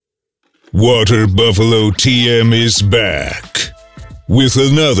Water Buffalo TM is back with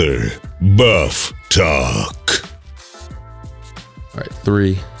another Buff Talk. All right,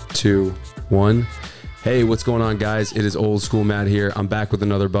 3, 2, 1. Hey, what's going on, guys? It is Old School Matt here. I'm back with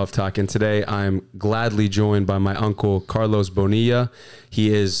another Buff Talk, and today I'm gladly joined by my uncle, Carlos Bonilla.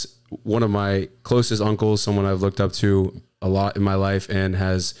 He is one of my closest uncles, someone I've looked up to a lot in my life, and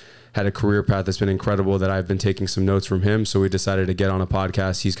has had a career path that's been incredible that I've been taking some notes from him. So we decided to get on a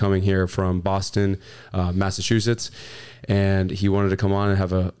podcast. He's coming here from Boston, Massachusetts, and he wanted to come on and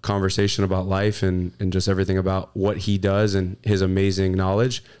have a conversation about life and just everything about what he does and his amazing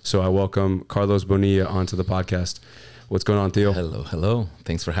knowledge. So I welcome Carlos Bonilla onto the podcast. What's going on, Theo? Hello.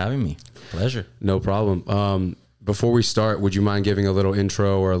 Thanks for having me. Pleasure. No problem. Before we start, would you mind giving a little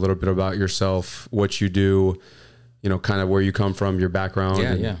intro or a little bit about yourself, what you do, you know, kind of where you come from, your background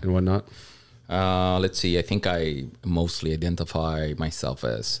and whatnot? Let's see. I think I mostly identify myself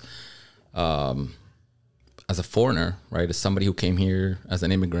as a foreigner, right? As somebody who came here as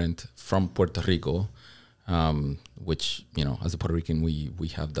an immigrant from Puerto Rico, which, you know, as a Puerto Rican, we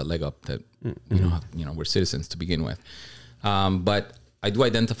have the leg up that we don't have, you know, we're citizens to begin with. But I do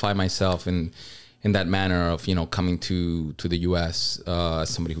identify myself in that manner of, you know, coming to the U.S. As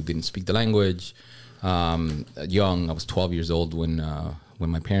somebody who didn't speak the language. Young, I was 12 years old when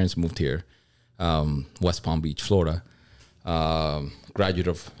my parents moved here, West Palm Beach, Florida. Graduate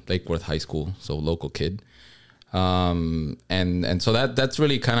of Lake Worth High School, so local kid. And so that's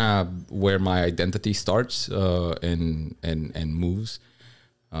really kind of where my identity starts and moves.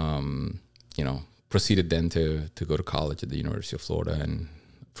 You know, proceeded then to go to college at the University of Florida, and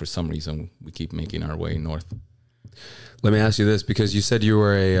for some reason we keep making our way north. Let me ask you this, because you said you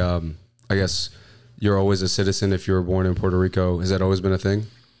were I guess you're always a citizen if you were born in Puerto Rico. Has that always been a thing?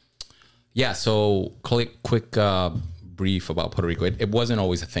 Yeah. So quick brief about Puerto Rico. It wasn't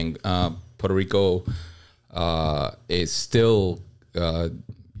always a thing. Puerto Rico is still,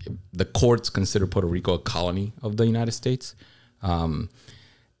 the courts consider Puerto Rico a colony of the United States. And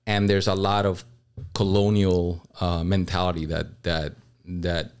there's a lot of colonial mentality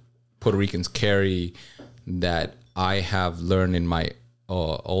that Puerto Ricans carry that I have learned in my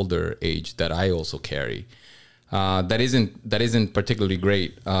older age that I also carry. That isn't particularly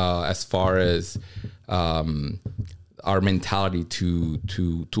great as far as our mentality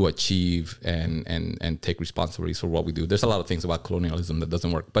to achieve and take responsibilities for what we do. There's a lot of things about colonialism that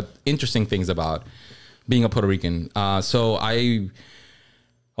doesn't work, but interesting things about being a Puerto Rican. So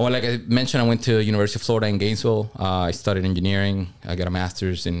like I mentioned, I went to University of Florida in Gainesville. I studied engineering. I got a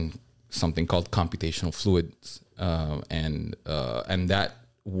master's in something called computational fluids. And that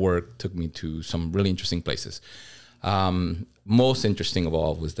work took me to some really interesting places. Most interesting of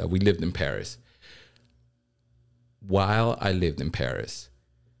all was that we lived in Paris. While I lived in Paris,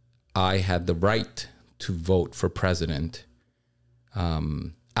 I had the right to vote for president,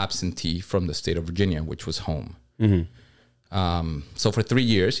 absentee from the state of Virginia, which was home. Mm-hmm. So for 3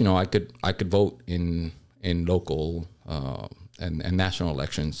 years, you know, I could vote in local and national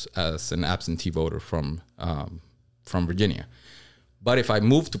elections as an absentee voter from Virginia. But if I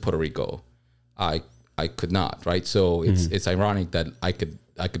moved to Puerto Rico, I could not, right? So it's ironic that I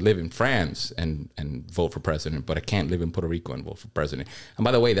could live in France and vote for president, but I can't live in Puerto Rico and vote for president. And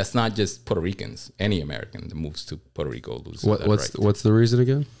by the way, that's not just Puerto Ricans. Any American that moves to Puerto Rico loses that right. What's the reason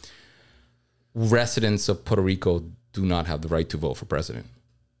again? Residents of Puerto Rico do not have the right to vote for president.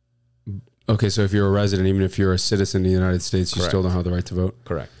 Okay, so if you're a resident, even if you're a citizen in the United States, you Correct. still don't have the right to vote?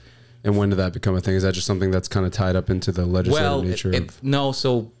 Correct. And when did that become a thing? Is that just something that's kind of tied up into the legislative nature? No,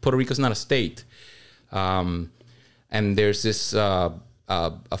 so Puerto Rico is not a state. And there's this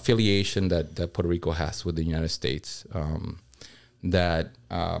affiliation that Puerto Rico has with the United States that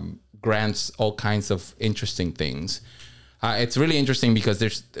grants all kinds of interesting things. It's really interesting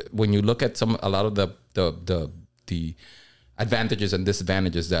because when you look at a lot of the advantages and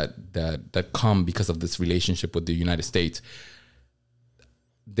disadvantages that come because of this relationship with the United States,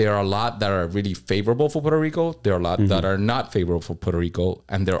 there are a lot that are really favorable for Puerto Rico. There are a lot that are not favorable for Puerto Rico,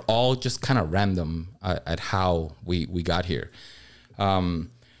 and they're all just kind of random at how we got here.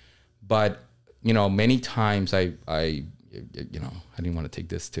 But you know, many times I didn't want to take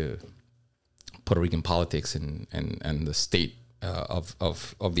this to Puerto Rican politics and the state of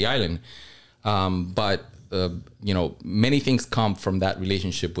the island, but you know, many things come from that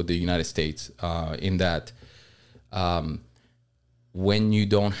relationship with the United States. In that. When you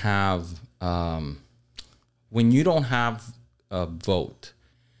don't have a vote,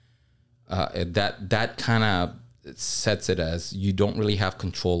 that kind of sets it as you don't really have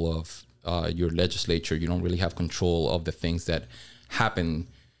control of your legislature. You don't really have control of the things that happen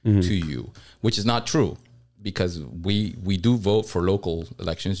to you, which is not true, because we do vote for local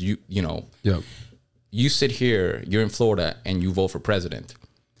elections. You know, Yep. you sit here, you're in Florida, and you vote for president,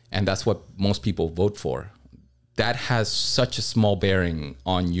 and that's what most people vote for. That has such a small bearing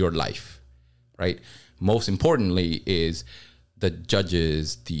on your life, right? Most importantly is the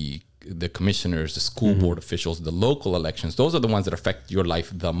judges, the commissioners, the school board officials, the local elections. Those are the ones that affect your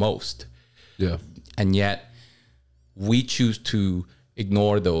life the most. Yeah. And yet we choose to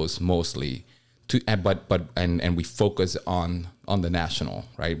ignore those mostly, and we focus on the national,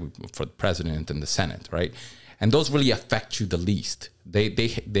 right, for the president and the Senate, right, and those really affect you the least.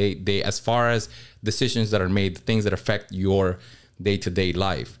 They as far as decisions that are made, things that affect your day-to-day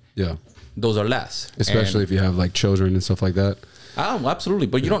life, Yeah. those are less, Especially if you have like children and stuff like that. Oh, absolutely.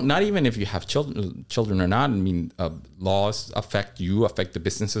 But you don't, not even if you have children or not. I mean, laws affect you, affect the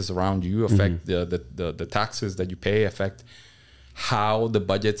businesses around you, affect the taxes that you pay, affect how the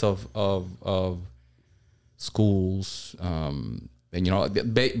budgets of schools, and, you know,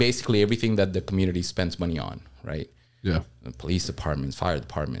 basically everything that the community spends money on, right? Yeah. Police departments, fire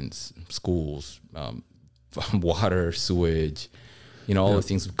departments, schools, water, sewage, you know, all the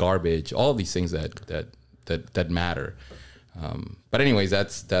things, garbage, all of these things that matter. But anyways,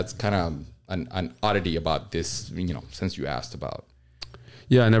 that's kind of an oddity about this, you know, since you asked about.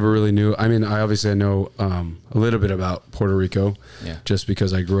 Yeah, I never really knew. I mean, I know a little bit about Puerto Rico, Yeah. just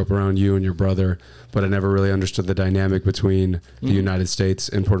because I grew up around you and your brother, but I never really understood the dynamic between the United States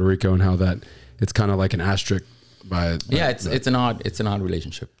and Puerto Rico, and how that it's kind of like an asterisk by. Yeah, it's an odd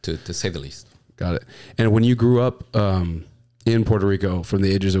relationship to say the least. Got it. And when you grew up in Puerto Rico from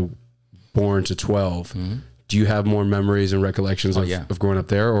the ages of born to 12, do you have more memories and recollections of growing up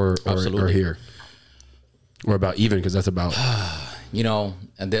there or here? Or about even, because that's about... You know,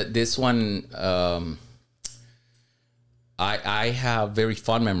 and this one, I have very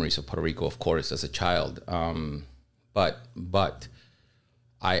fond memories of Puerto Rico, of course, as a child. But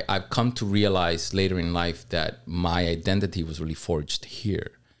I've come to realize later in life that my identity was really forged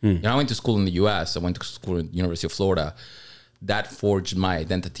here. You know, I went to school in the U.S. I went to school at the University of Florida. That forged my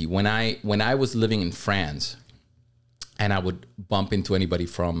identity. When I was living in France, and I would bump into anybody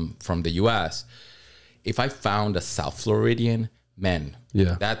from the U.S., if I found a South Floridian, man,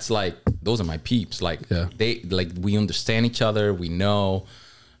 that's like, those are my peeps. Like we understand each other. We know.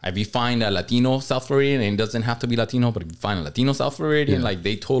 If you find a Latino South Floridian, and it doesn't have to be Latino, but if you find a Latino South Floridian, like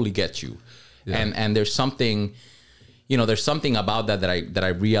they totally get you. And there's something, you know, there's something about that I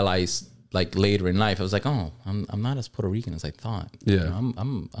realized like later in life. I was like, oh, I'm not as Puerto Rican as I thought. Yeah, you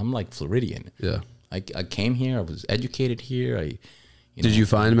know, I'm like Floridian. Yeah, I came here. I was educated here. Did you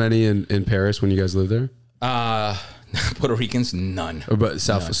find many in Paris when you guys lived there? Puerto Ricans, none. But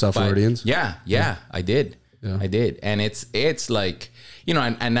South Floridians? Yeah, I did. Yeah. I did. And it's like, you know,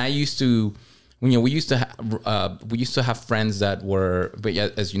 and I used to, you know, we used to have friends that were, but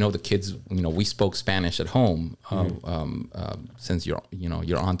as you know, the kids, you know, we spoke Spanish at home. Since your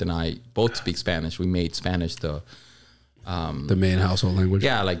aunt and I both speak Spanish, we made Spanish the main household language.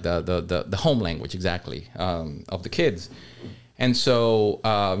 Yeah, like the home language, exactly, of the kids. And so,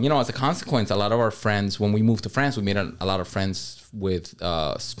 you know, as a consequence, a lot of our friends, when we moved to France, we made a lot of friends with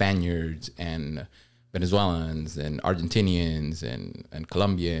Spaniards and Venezuelans and Argentinians and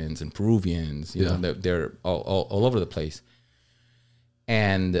Colombians and Peruvians. You know, they're all over the place.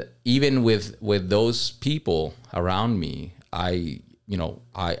 And even with those people around me, I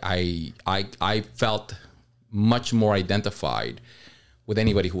felt much more identified with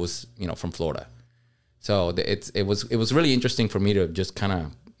anybody who was, you know, from Florida. So it was really interesting for me to just kind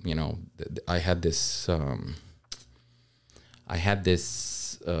of, you know, I had this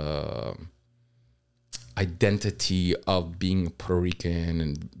identity of being Puerto Rican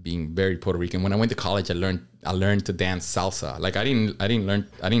and being very Puerto Rican. When I went to college, I learned to dance salsa. Like I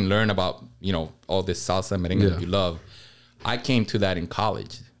didn't learn about, you know, all this salsa merengue that you love. I came to that in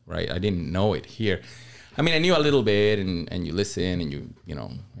college, right? I didn't know it here. I mean, I knew a little bit, and you listen and you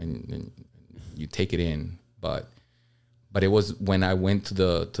know and you take it in, but it was when I went to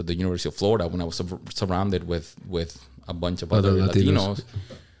the University of Florida, when I was surrounded with a bunch of other Latinos,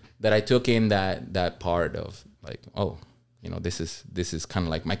 that I took in that part of like, oh, you know, this is kind of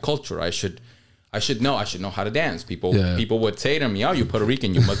like my culture. I should know how to dance. People would say to me, oh, you're Puerto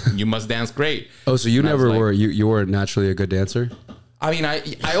Rican, you must dance great. Oh, so you never were you weren't naturally a good dancer? I mean,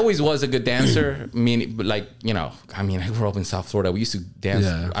 I always was a good dancer. I mean, but like, you know, I mean, I grew up in South Florida. We used to dance.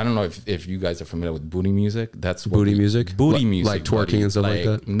 Yeah. I don't know if you guys are familiar with booty music. That's what booty music, like twerking buddy. And stuff like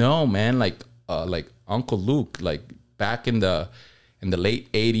that. No, man, like Uncle Luke, like back in the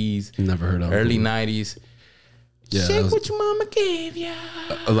late 80s, never heard of early 90s. Yeah, Shake what your mama gave ya.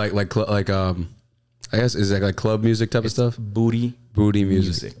 I guess is that like club music type of stuff? Booty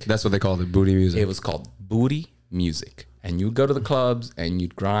music. That's what they called it. Booty music. It was called booty music, and you'd go to the clubs and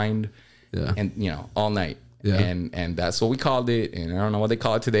you'd grind, and all night. Yeah. And that's what we called it. And I don't know what they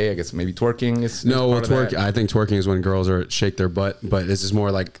call it today. I guess maybe twerking is twerking. I think twerking is when girls are shake their butt, but this is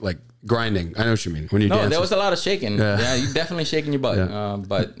more like grinding. I know what you mean. When you dance. There was a lot of shaking. Yeah, you definitely shaking your butt. Yeah.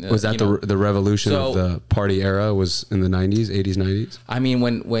 But was that the revolution of the party era? Was in the 90s, 80s, 90s? I mean,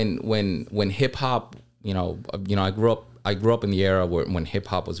 when hip hop, I grew up in the era when hip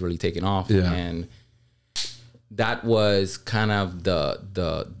hop was really taking off, and that was kind of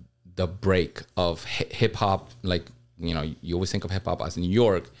the break of hip hop. Like, you always think of hip hop as New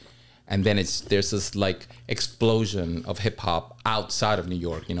York, and then there's this like explosion of hip hop outside of New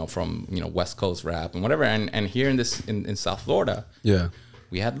York, from West Coast rap and whatever. And here in South Florida,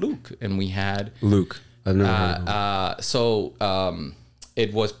 we had Luke, and we had Luke. I've never heard of him. So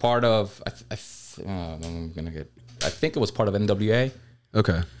it was part of I think it was part of NWA.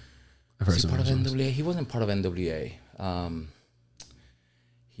 Okay, I've heard part of NWA. He wasn't part of NWA.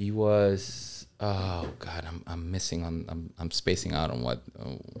 He was. Oh God, I'm missing on. I'm spacing out on what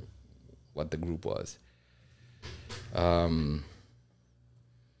the group was.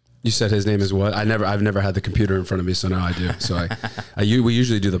 You said his name is what? I've never had the computer in front of me, so now I do. So we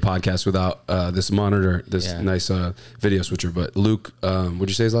usually do the podcast without this monitor, this nice video switcher. But Luke, what'd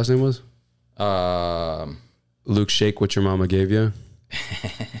you say his last name was? Luke, shake what your mama gave you.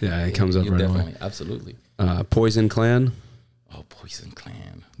 Yeah, it comes up right away. Absolutely. Poison Clan. Oh, Poison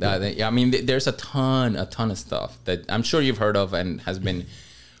Clan. I mean, there's a ton of stuff that I'm sure you've heard of and has been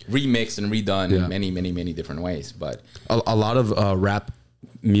remixed and redone in many, many, many different ways. But a lot of rap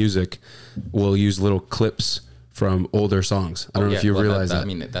music will use little clips from older songs. I don't know if you realize that. I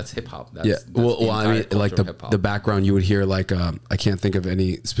mean, that's hip hop. I mean, like the background you would hear, like I can't think of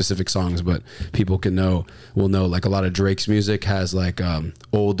any specific songs, but people will know like a lot of Drake's music has like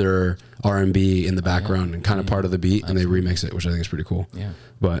older R&B in the background and kind of part of the beat, and they remix it, which I think is pretty cool. Yeah,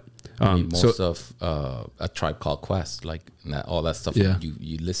 but most of A Tribe Called Quest, like all that stuff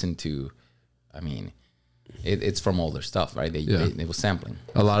you listen to. I mean, it's from older stuff, right? They were sampling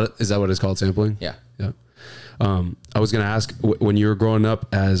a lot. Is that what it's called, sampling? Yeah. I was going to ask, when you were growing up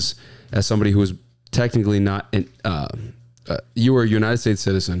as somebody who was technically not you were a United States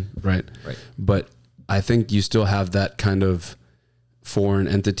citizen, right? Right. But I think you still have that kind of foreign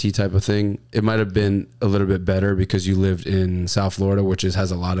entity type of thing. It might have been a little bit better because you lived in South Florida, which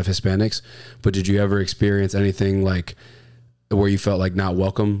has a lot of Hispanics. But did you ever experience anything like where you felt like not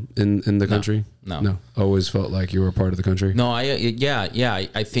welcome in the country? No. Always felt like you were a part of the country. No, I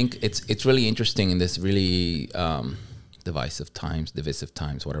think it's really interesting in this really divisive times,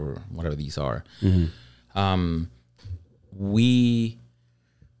 whatever these are. Mm-hmm.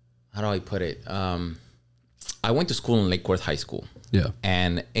 How do I put it? I went to school in Lake Worth High School. Yeah.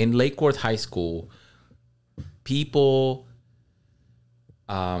 And in Lake Worth High School, people,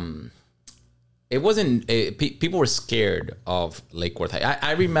 people were scared of Lake Worth.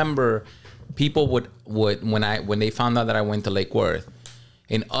 I remember people would when they found out that I went to Lake Worth,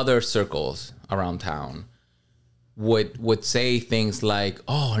 in other circles around town, would say things like,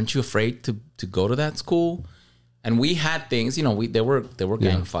 "Oh, aren't you afraid to go to that school?" And we had things, there were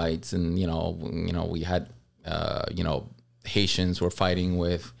gang fights, and we had Haitians were fighting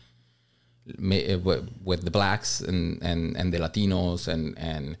with the blacks and the Latinos,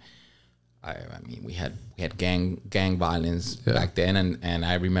 and I mean, we had gang violence back then, and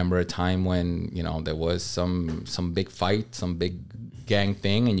I remember a time when there was some big fight, some big gang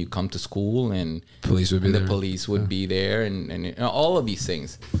thing, and you come to school and police would be there. The police would be there, and all of these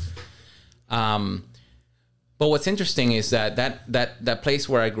things. But what's interesting is that place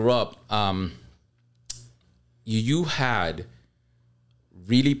where I grew up, you had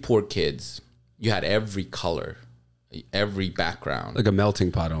really poor kids. You had every color, every background, like a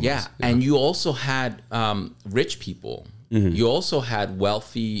melting pot almost. Yeah. And you also had rich people. Mm-hmm. You also had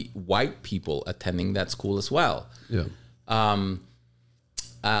wealthy white people attending that school as well. Yeah.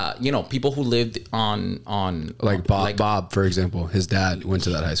 People who lived on like Bob, for example, his dad went to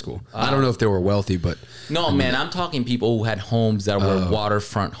that high school. I don't know if they were wealthy, but I'm talking people who had homes that were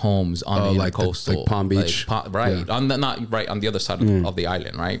waterfront homes on the coastal, like Palm Beach, right? Yeah. On the other side of the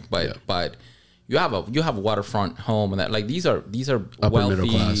island, right? But you have a waterfront home, and that these are upper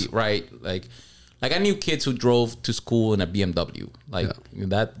wealthy, right? Like I knew kids who drove to school in a BMW,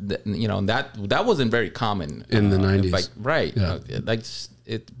 that wasn't very common in the 90s, right? Yeah.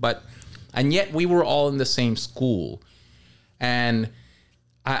 And yet we were all in the same school, and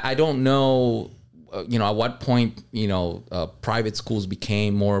I don't know at what point, private schools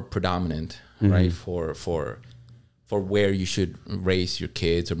became more predominant, right? For where you should raise your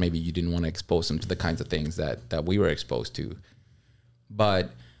kids, or maybe you didn't want to expose them to the kinds of things that we were exposed to.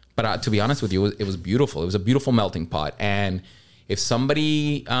 But to be honest with you, it was beautiful. It was a beautiful melting pot. And if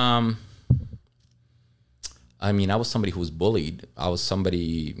somebody, I was somebody who was bullied. I was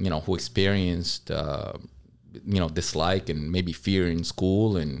somebody, who experienced, dislike and maybe fear in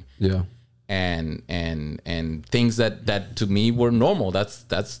school, and and things that to me were normal.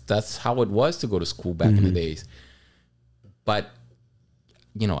 That's how it was to go to school back in the days. But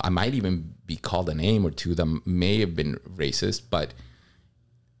I might even be called a name or two that may have been racist, but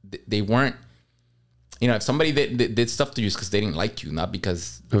they weren't. If somebody did stuff to you, it's because they didn't like you, not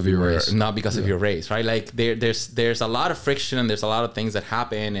because of your race, not because of your race, right? Like there's a lot of friction, and there's a lot of things that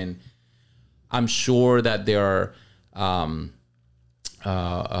happen, and I'm sure that there are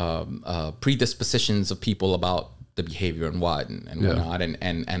predispositions of people about the behavior and whatnot,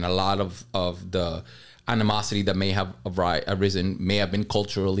 and a lot of the animosity that may have arisen may have been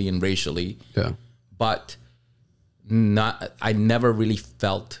culturally and racially. Yeah, but I never really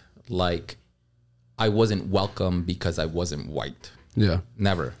felt like I wasn't welcome because I wasn't white. Yeah.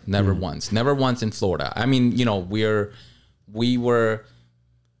 Never once in Florida. I mean, we were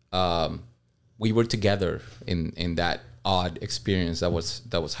together in that odd experience that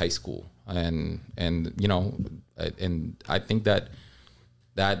was high school. And I think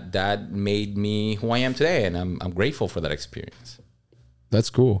that made me who I am today. And I'm grateful for that experience.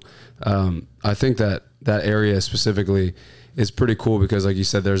 That's cool. I think that area specifically is pretty cool because, like you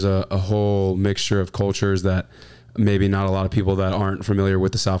said, there's a whole mixture of cultures that maybe not a lot of people that aren't familiar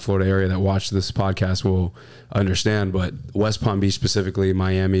with the South Florida area that watch this podcast will understand. But West Palm Beach specifically,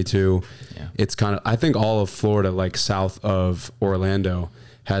 Miami too. Yeah. It's kind of, I think all of Florida, like south of Orlando,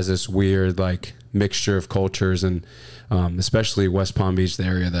 has this weird like mixture of cultures, and especially West Palm Beach, the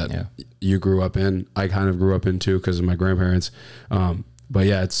area that you grew up in. I kind of grew up in too because of my grandparents. But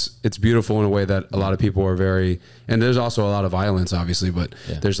yeah, it's beautiful in a way that a lot of people are very, and there's also a lot of violence, obviously, but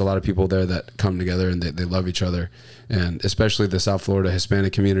there's a lot of people there that come together and they love each other. And especially the South Florida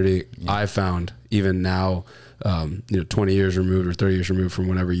Hispanic community, I found even now, 20 years removed or 30 years removed from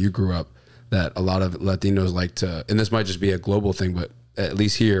whenever you grew up, that a lot of Latinos like to, and this might just be a global thing, but at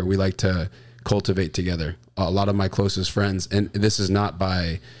least here, we like to cultivate together. A lot of my closest friends, and this is not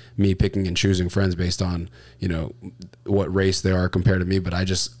by me picking and choosing friends based on, what race they are compared to me, but I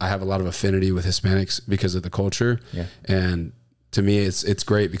have a lot of affinity with Hispanics because of the culture. Yeah. And to me, it's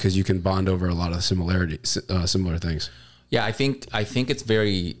great because you can bond over a lot of similar things. Yeah. I think it's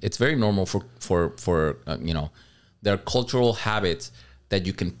very normal for there are cultural habits that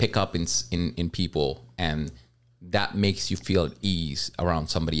you can pick up in people, and that makes you feel at ease around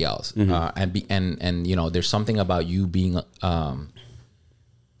somebody else. And there's something about you being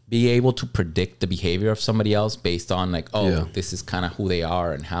be able to predict the behavior of somebody else based on this is kind of who they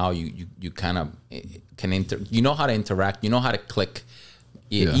are, and how you kind of can how to interact, how to click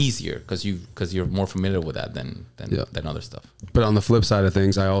easier because you're more familiar with that than other stuff. But on the flip side of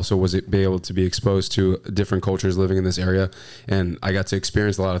things, I also was able to be exposed to different cultures living in this area, and I got to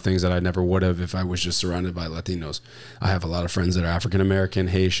experience a lot of things that I never would have if I was just surrounded by Latinos. I have a lot of friends that are African American,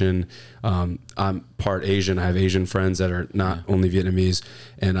 Haitian. I'm part Asian. I have Asian friends that are not only Vietnamese,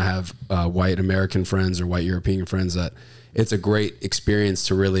 and I have white American friends or white European friends. That it's a great experience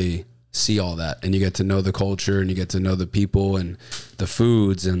to really see all that, and you get to know the culture, and you get to know the people and the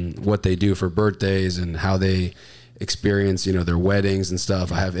foods and what they do for birthdays and how they experience, their weddings and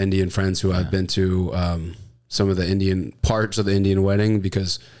stuff. I have Indian friends who I've been to some of the Indian parts of the Indian wedding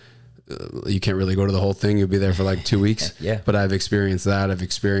because you can't really go to the whole thing. You'll be there for like 2 weeks. But I've experienced that. I've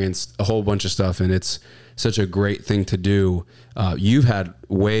experienced a whole bunch of stuff, and it's such a great thing to do. You've had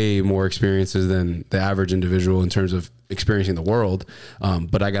way more experiences than the average individual in terms of experiencing the world.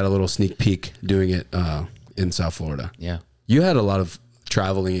 But I got a little sneak peek doing it in South Florida. Yeah. You had a lot of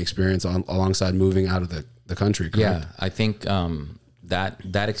traveling experience alongside moving out of the country. Correct? Yeah. I think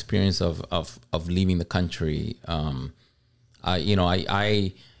that experience of leaving the country, Anna,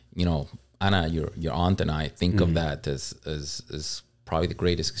 your aunt, and I think of that as probably the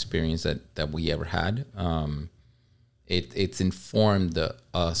greatest experience that we ever had. It's informed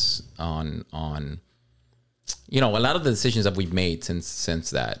us on a lot of the decisions that we've made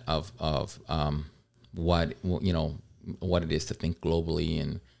since that of what it is to think globally,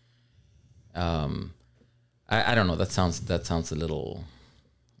 and I don't know, that sounds a little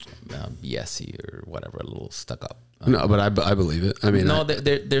BS-y or whatever, a little stuck up. No, but I believe it. I mean, no,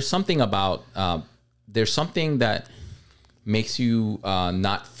 there's something about there's something that makes you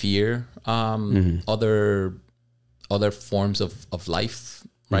not fear other forms of life,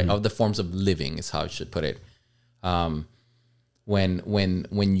 right? Other forms of living is how I should put it.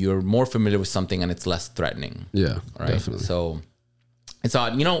 When you're more familiar with something and it's less threatening. Yeah, right. definitely. So it's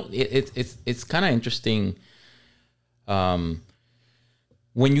odd. You know, it's kind of interesting.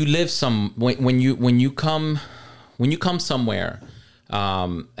 When you live when you come somewhere,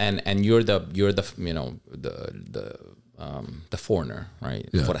 and you're the you know the foreigner, right?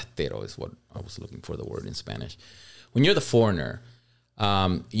 Yeah. Forastero is what I was looking for, the word in Spanish. When you're the foreigner,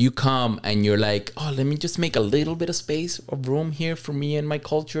 you come and you're like, oh, let me just make a little bit of space of room here for me and my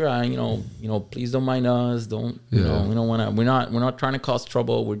culture. You know, please don't mind us. Don't, you know, we don't want to, we're not trying to cause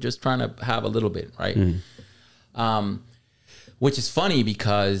trouble. We're just trying to have a little bit. Right. Which is funny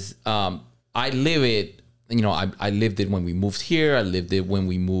because, I live it, you know, I lived it when we moved here. I lived it when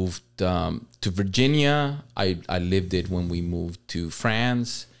we moved, to Virginia. I lived it when we moved to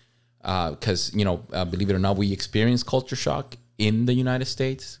France. Cause you know, believe it or not, we experienced culture shock in the United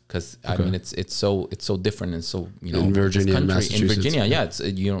States, because I mean it's so different, and so, you know, in Virginia, in Massachusetts. Virginia, yeah, it's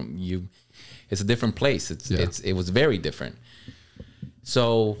it's a different place. It was very different.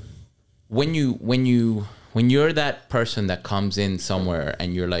 So when you're that person that comes in somewhere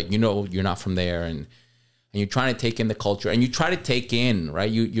and you're like, you know, you're not from there, and you're trying to take in the culture, and you try to take in,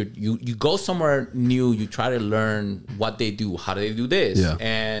 right? You go somewhere new, you try to learn what they do, how do they do this,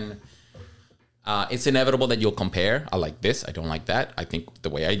 and it's inevitable that you'll compare. I like this, I don't like that. I think the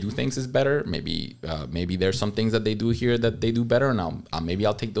way I do things is better. Maybe there's some things that they do here that they do better, and maybe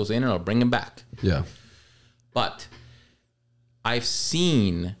I'll take those in and I'll bring them back. Yeah. But I've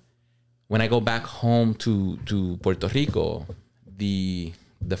seen, when I go back home to Puerto Rico, the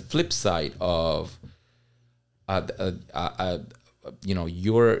flip side of you know,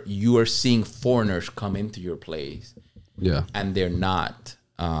 you are seeing foreigners come into your place, and they're not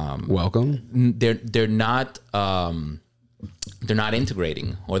welcome. They're not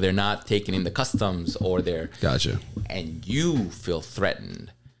integrating, or they're not taking in the customs, or they're and you feel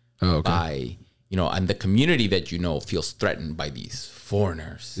threatened by, you know, and the community that you know feels threatened by these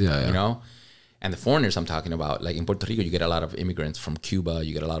foreigners. You know. And the foreigners I'm talking about, like in Puerto Rico, you get a lot of immigrants from Cuba,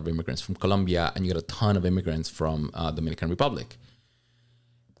 you get a lot of immigrants from Colombia, and you get a ton of immigrants from Dominican Republic.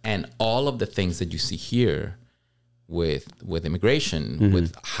 And all of the things that you see here with immigration,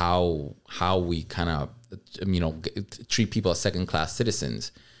 with how we kind of, you know, treat people as second-class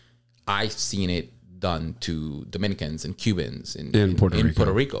citizens, I've seen it done to Dominicans and Cubans in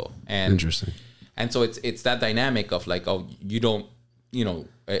Puerto Rico. And, interesting. And so it's that dynamic of like, oh, you don't, you know,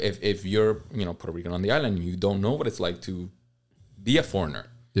 if you're, you know, Puerto Rican on the island, you don't know what it's like to be a foreigner.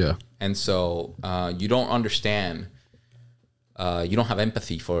 Yeah. And so you don't understand, you don't have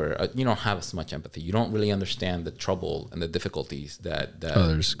empathy for, you don't have as much empathy. You don't really understand the trouble and the difficulties that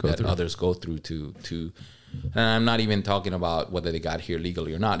others go through to, and I'm not even talking about whether they got here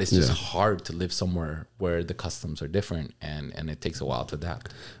legally or not. It's just hard to live somewhere where the customs are different, and it takes a while to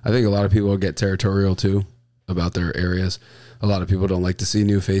adapt. I think a lot of people get territorial too about their areas. A lot of people don't like to see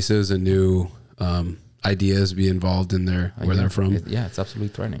new faces and new ideas be involved in where they're from. It's absolutely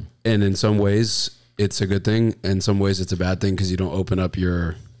threatening. And in some ways, it's a good thing. In some ways, it's a bad thing, because you don't open up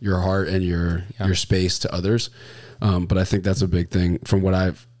your heart and your space to others. But I think that's a big thing from what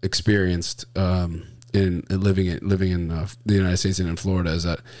I've experienced in living in the United States and in Florida, is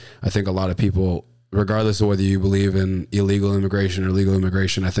that I think a lot of people, regardless of whether you believe in illegal immigration or legal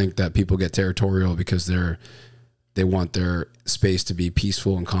immigration, I think that people get territorial because they want their space to be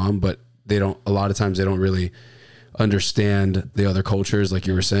peaceful and calm, but a lot of times they don't really understand the other cultures, like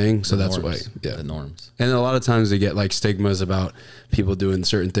you were saying. So that's why, the norms. And a lot of times they get like stigmas about people doing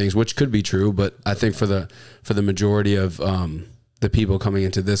certain things, which could be true, but I think for the majority of the people coming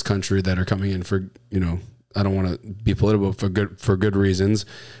into this country that are coming in for, you know, I don't want to be political, for good reasons,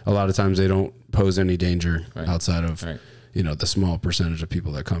 a lot of times they don't pose any danger outside of you know, the small percentage of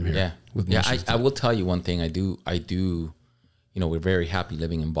people that come here. I will tell you one thing. I do, you know, we're very happy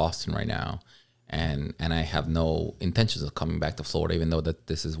living in Boston right now. And I have no intentions of coming back to Florida, even though that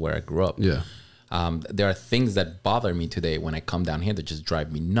this is where I grew up. Yeah. There are things that bother me today when I come down here that just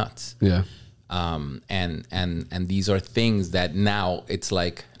drive me nuts. Yeah. And these are things that now it's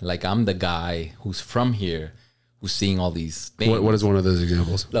like I'm the guy who's from here, who's seeing all these things. What is one of those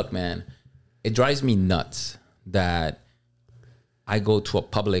examples? Look, man, it drives me nuts that I go to a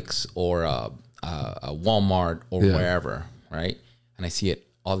Publix or a Walmart or wherever, right? And I see it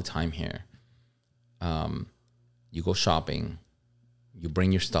all the time here. You go shopping, you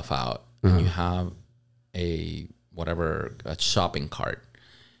bring your stuff out, and you have a shopping cart.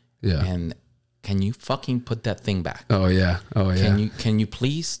 Yeah. And can you fucking put that thing back? Oh yeah. Can you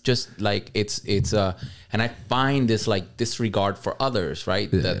please just like it's and I find this like disregard for others,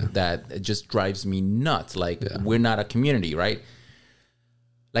 right? That just drives me nuts. Like we're not a community, right?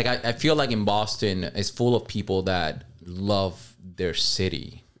 Like I feel like in Boston is full of people that love their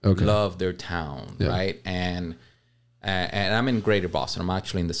city, love their town, right? And I'm in Greater Boston. I'm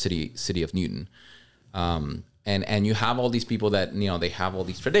actually in the city of Newton. And you have all these people that, you know, they have all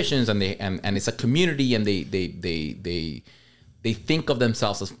these traditions and it's a community, and they think of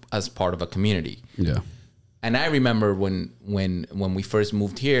themselves as part of a community. Yeah. And I remember when we first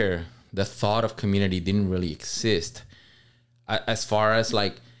moved here, the thought of community didn't really exist. As far as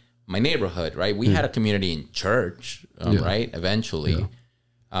like my neighborhood, right? We had a community in church, right? Eventually,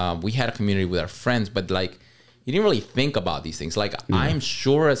 we had a community with our friends, but like you didn't really think about these things. Like I'm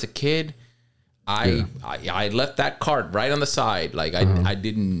sure as a kid, I left that cart right on the side. Like I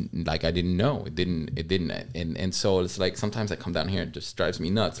didn't know it didn't. And so it's like, sometimes I come down here, it just drives me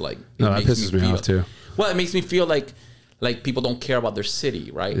nuts. Like, that pisses me off too. Well, it makes me feel like people don't care about their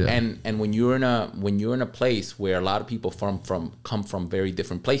city. Right. Yeah. And when you're in a place where a lot of people come from very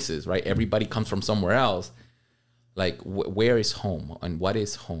different places, right? Everybody comes from somewhere else. Like where is home and what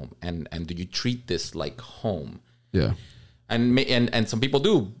is home? And do you treat this like home? Yeah. And some people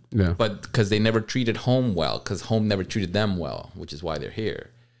do, but because they never treated home well, because home never treated them well, which is why they're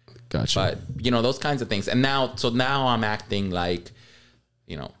here. Gotcha. But you know, those kinds of things. And now I'm acting like,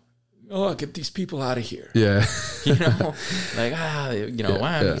 you know, oh, get these people out of here. Yeah. You know, like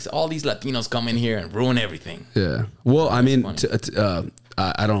all these Latinos come in here and ruin everything. Yeah. Well, I mean,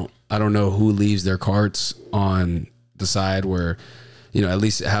 I don't know who leaves their carts on the side where, you know, at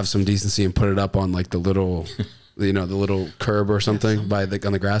least have some decency and put it up on like the little. You know, the little curb or something on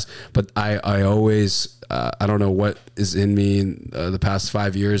the grass. But I always, I don't know what is in me in the past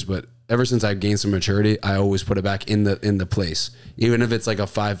 5 years, but ever since I gained some maturity, I always put it back in the place, even if it's like a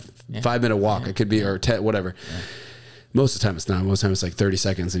 5-minute walk. It could be, or 10, whatever. Yeah. Most of the time it's not. Most of the time it's like 30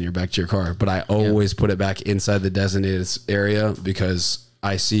 seconds and you're back to your car. But I always put it back inside the designated area, because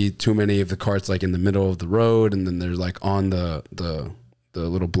I see too many of the carts like in the middle of the road, and then there's like on the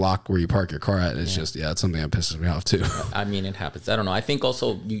little block where you park your car at. It's just, it's something that pisses me off too. I mean, it happens. I don't know. I think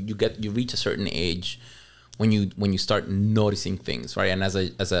also you reach a certain age when you start noticing things, right? And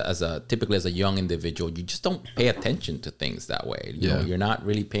typically as a young individual, you just don't pay attention to things that way. You know, you're not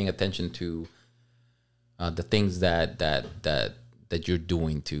really paying attention to the things that you're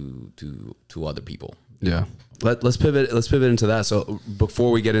doing to other people. Yeah. Let's pivot into that. So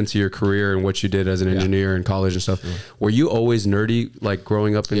before we get into your career and what you did as an engineer in college and stuff, were you always nerdy, like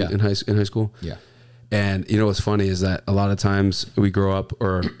growing up in high school? Yeah. And you know what's funny is that a lot of times we grow up,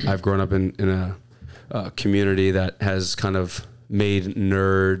 or I've grown up in a community that has kind of made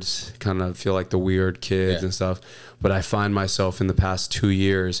nerds kind of feel like the weird kids and stuff. But I find myself in the past 2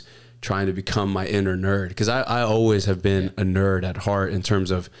 years trying to become my inner nerd, because I always have been a nerd at heart in terms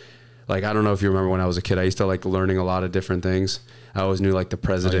of, like, I don't know if you remember when I was a kid, I used to like learning a lot of different things. I always knew like the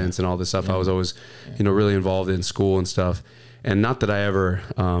presidents and all this stuff. I was always, you know, really involved in school and stuff. And not that I ever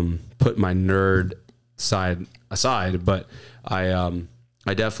put my nerd side aside, but I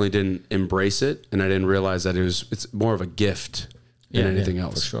definitely didn't embrace it, and I didn't realize that it's more of a gift than anything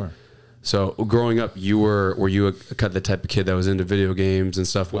else. For sure. So growing up, were you the type of kid that was into video games and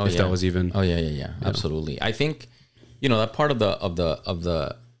stuff? That was even. Oh yeah. Absolutely. I think, you know, that part of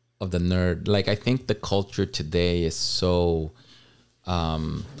the nerd, like, I think the culture today is so,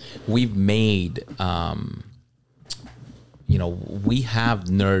 we've made, you know, we have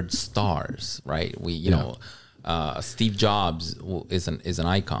nerd stars, right? We, you know, Steve Jobs is an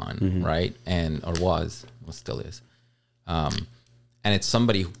icon, right? Still is. And it's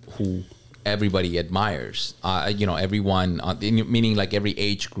somebody who everybody admires, you know, everyone, meaning like every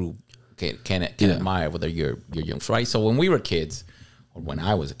age group can admire, whether you're young, right? So when we were kids, or when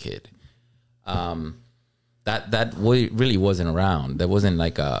I was a kid, that really wasn't around. There wasn't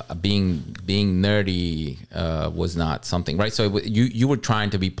like a being nerdy was not something, right? So you were trying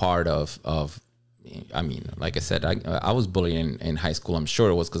to be part of. I mean, like I said, I was bullied in high school. I'm sure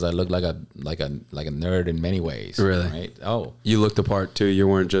it was because I looked like a nerd in many ways. Really? Right? Oh, you looked the part too. You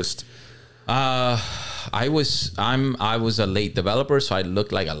weren't just. I was a late developer, so I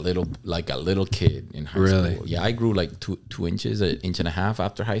looked like a little kid in high school. Yeah, I grew like 2 inches, 1.5 inches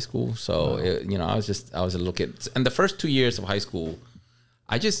after high school. So you know, I was a little kid. And the first 2 years of high school,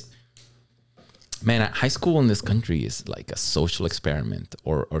 high school in this country is like a social experiment,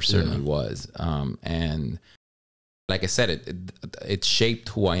 or certainly was. And like I said, it shaped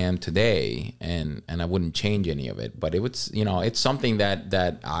who I am today, and I wouldn't change any of it. But it was, you know, it's something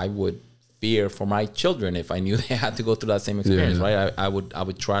that I would fear for my children if I knew they had to go through that same experience, Yeah. right? I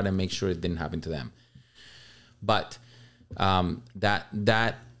would try to make sure it didn't happen to them. But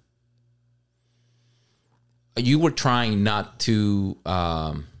that you were trying not to,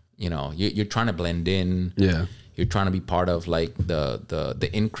 you're trying to blend in. Yeah. You're trying to be part of like the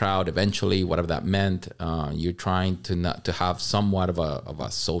in crowd eventually, whatever that meant. You're trying to have somewhat of a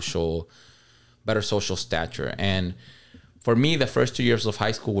better social stature. And for me, the first 2 years of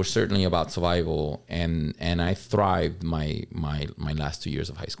high school were certainly about survival, and I thrived my last 2 years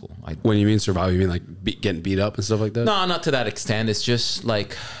of high school. When you mean survival, you mean like getting beat up and stuff like that? No, not to that extent. It's just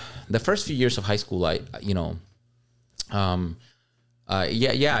like the first few years of high school, I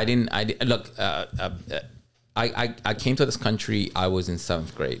came to this country. I was in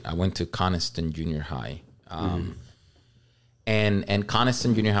 7th grade. I went to Coniston Junior High. And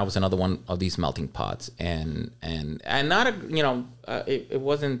Coniston Junior High was another one of these melting pots, and not it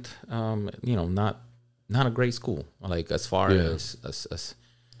wasn't not a great school, like as far as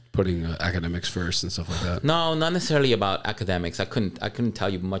putting academics first and stuff like that. No, not necessarily about academics. I couldn't tell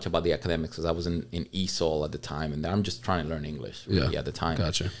you much about the academics because I was in ESOL at the time, and I'm just trying to learn English really at the time.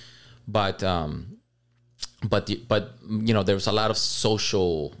 Gotcha. But there was a lot of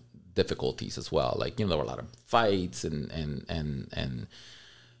social difficulties as well. Like, there were a lot of fights and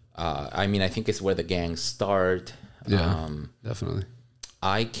I mean, I think it's where the gangs start. Yeah, definitely.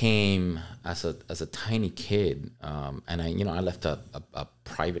 I came as a tiny kid, and I left a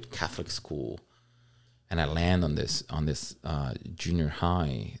private Catholic school, and I land on this junior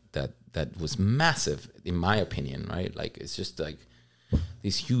high that was massive in my opinion, right? Like, it's just like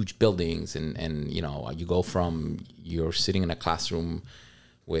these huge buildings, and you go from you're sitting in a classroom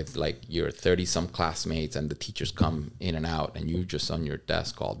with like your 30 some classmates, and the teachers come in and out, and you're just on your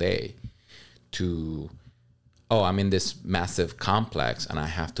desk all day, to I'm in this massive complex and I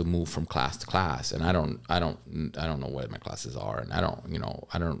have to move from class to class, and I don't know what my classes are, and I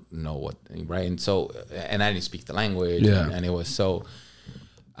don't know what, right? And so, and I didn't speak the language, and it was so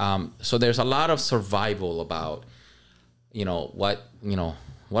there's a lot of survival about, it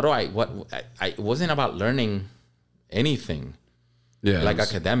wasn't about learning anything. Yeah, like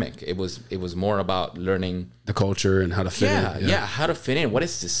academic. It was more about learning the culture and how to fit in. Yeah, how to fit in. What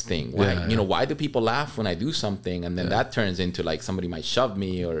is this thing? Why, why do people laugh when I do something, and then that turns into like somebody might shove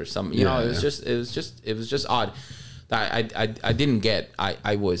me or some. It was just odd. I didn't get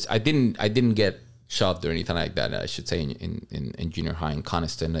shoved or anything like that. I should say in junior high in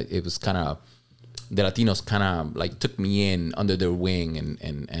Coniston, it was kind of. The Latinos kind of like took me in under their wing and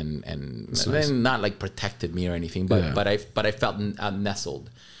nice. Not like protected me or anything, but I felt nestled.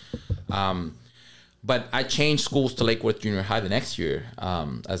 But I changed schools to Lake Worth Junior High the next year,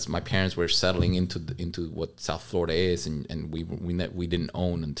 as my parents were settling into what South Florida is, and we didn't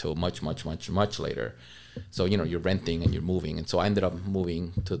own until much later. So you're renting and you're moving, and so I ended up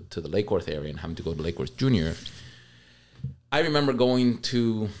moving to the Lake Worth area and having to go to Lake Worth Junior. I remember going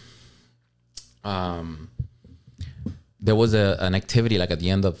to. There was an activity like at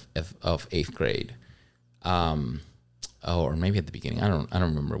the end of 8th grade, or maybe at the beginning. I don't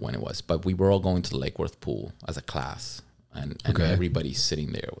remember when it was, but we were all going to the Lake Worth pool as a class, and everybody's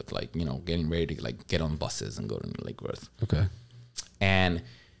sitting there with like getting ready to like get on buses and go to Lake Worth. Okay. And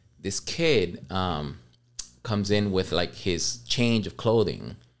this kid comes in with like his change of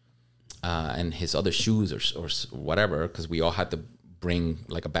clothing, and his other shoes or whatever, because we all had to bring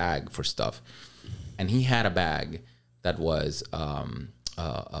like a bag for stuff. And he had a bag that was a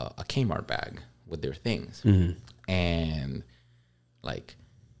Kmart bag with their things. Mm-hmm. And like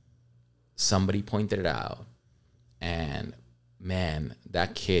somebody pointed it out, and man,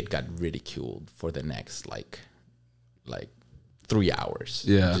 that kid got ridiculed for the next like 3 hours.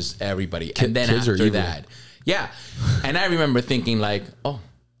 Yeah. Just everybody. And then after that, and I remember thinking like,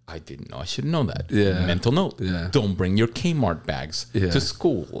 I didn't know. I should know that. Yeah. Mental note. Yeah. Don't bring your Kmart bags to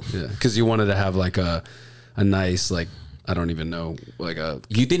school. Yeah. Because you wanted to have like a nice, like, I don't even know, like a...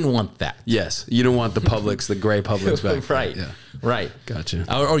 You didn't want that. Yes. You didn't want the Publix, the gray Publix bag. Right. Yeah. Right. Gotcha.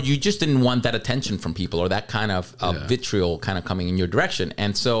 Or you just didn't want that attention from people, or that kind of vitriol kind of coming in your direction.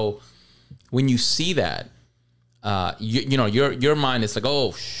 And so when you see that, your mind is like,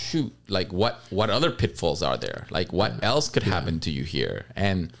 oh shoot, like what other pitfalls are there? Like what else could happen to you here?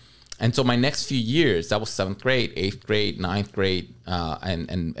 And so my next few years, that was 7th grade, 8th grade, 9th grade,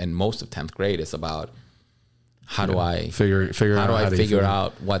 and most of 10th grade is about how do I figure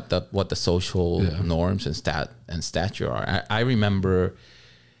out what the social norms and stature are. I remember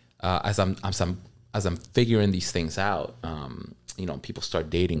as I'm figuring these things out, people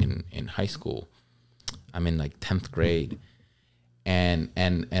start dating in high school. I'm in like 10th grade, and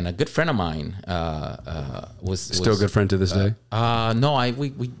a good friend of mine was Still a good friend to this day. No,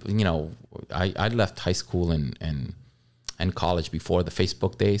 we you know, I left high school and college before the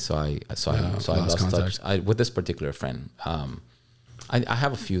Facebook days, so I lost touch with this particular friend. I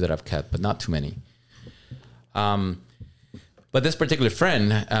have a few that I've kept, but not too many. But this particular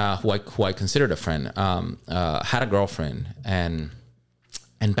friend, who I considered a friend, had a girlfriend, and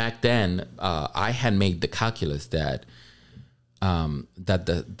back then I had made the calculus that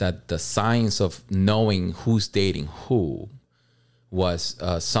the science of knowing who's dating who was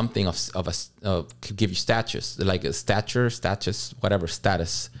something of could give you status, like a status, whatever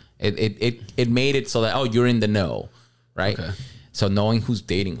status. It made it so that, oh, you're in the know, right? Okay. So knowing who's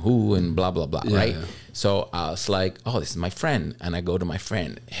dating who and blah blah blah, right? Yeah. So I was like, oh, this is my friend, and I go to my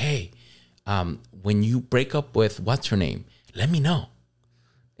friend, hey, when you break up with what's her name, let me know.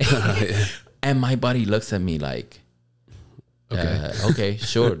 And my buddy looks at me like, okay,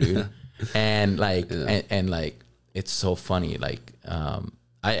 sure, dude. And like, and like, it's so funny. Like,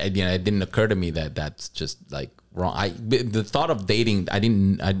 it didn't occur to me that that's just like wrong. The thought of dating,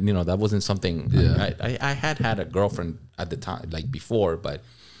 that wasn't something. Yeah. I had a girlfriend at the time, like before, but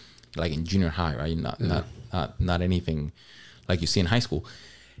like in junior high, right? Not anything like you see in high school.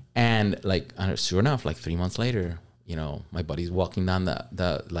 And like, sure enough, like 3 months later, you know, my buddy's walking down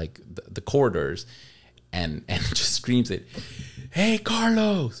the corridors, and just screams it, "Hey,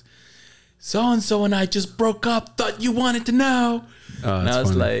 Carlos, so-and-so and I just broke up. Thought you wanted to know." And I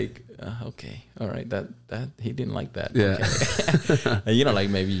was funny. Like, okay, all right, that he didn't like that. Yeah. Okay. You know, like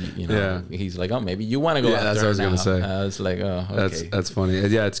maybe, you know, he's like, oh, maybe you want to go out there. That's what I was going to say. I was like, oh, okay. That's funny.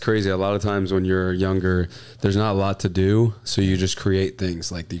 Yeah, it's crazy. A lot of times when you're younger, there's not a lot to do, so you just create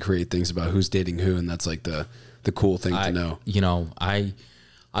things. Like, you create things about who's dating who, and that's like the cool thing to know. You know, I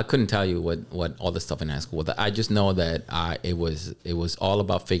couldn't tell you what all the stuff in high school was. I just know that it was all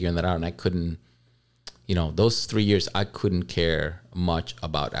about figuring that out, and I couldn't, you know, those 3 years I couldn't care much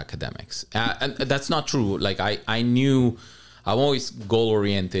about academics, and that's not true. Like I knew I'm always goal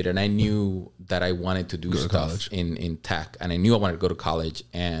oriented, and I knew that I wanted to do stuff in tech, and I knew I wanted to go to college.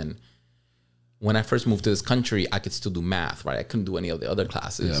 And when I first moved to this country, I could still do math, right? I couldn't do any of the other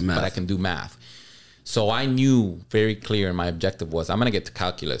classes, but I can do math. So I knew very clear my objective was I'm going to get to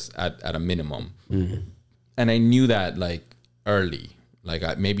calculus at a minimum. Mm-hmm. And I knew that like early,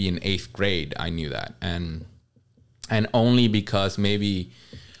 like maybe in 8th grade, I knew that. And only because maybe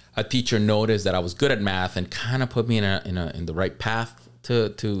a teacher noticed that I was good at math and kind of put me in the right path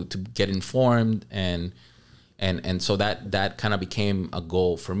to get informed. And so that kind of became a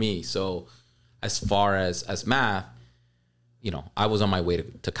goal for me. So as far as math, you know, I was on my way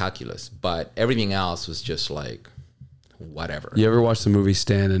to calculus, but everything else was just like, whatever. You ever watched the movie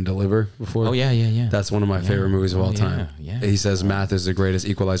Stand and Deliver before? Oh, yeah. That's one of my favorite movies of all time. Yeah. He says math is the greatest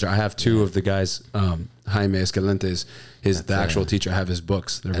equalizer. I have two of the guys, Jaime Escalante, the actual teacher. I have his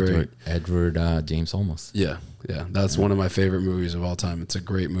books. They're Edward James Olmos. Yeah. That's one of my favorite movies of all time. It's a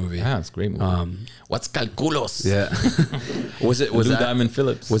great movie. Yeah, it's a great movie. What's Calculos? Yeah. was that Diamond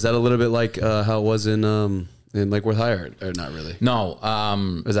Phillips? Was that a little bit like how it was in Lake Worth High, or not really? No.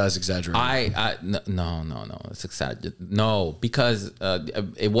 Is that exaggerated? No. It's exaggerated. No, because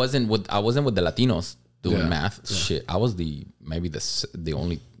it wasn't I wasn't with the Latinos doing math. Yeah. Shit, I was the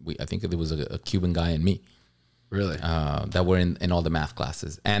only. I think there was a Cuban guy and me. Really? That were in all the math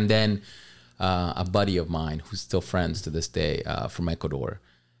classes, and then a buddy of mine who's still friends to this day from Ecuador,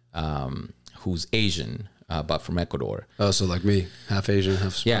 who's Asian. But from Ecuador. Oh, so like me, half Asian,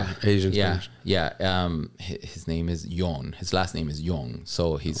 half Asian. Spanish. Yeah. His name is Yon. His last name is Yong.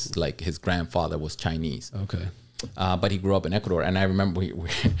 So he's like his grandfather was Chinese. Okay. But he grew up in Ecuador, and I remember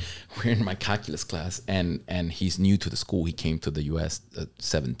we're in my calculus class, and he's new to the school. He came to the U.S. at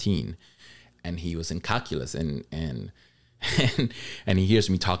 17, and he was in calculus, and he hears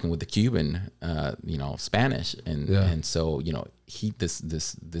me talking with the Cuban, Spanish, and so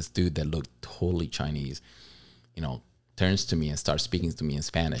this dude that looked totally Chinese, turns to me and starts speaking to me in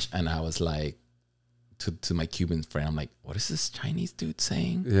Spanish, and I was like, to my Cuban friend, I'm like, what is this Chinese dude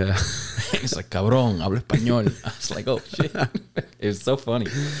saying? Yeah, and he's like, cabrón, hablo español. I was like, oh shit, it was so funny.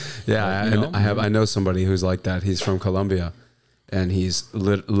 Yeah, I know somebody who's like that. He's from Colombia. And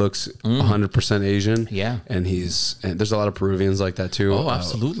looks 100% Asian. Yeah, and there's a lot of Peruvians like that too. Oh,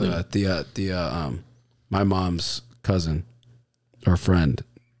 absolutely. My mom's cousin or friend,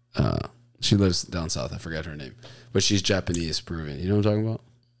 she lives down south. I forget her name, but she's Japanese Peruvian. You know what I'm talking about?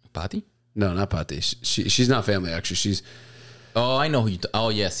 Patti? No, not Patti. She's not family actually. She's. Oh, I know who you. Oh,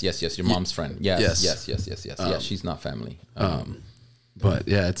 yes. Your mom's friend. Yes. Yeah, she's not family. But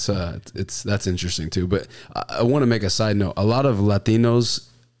yeah, it's that's interesting too. But I want to make a side note. A lot of Latinos,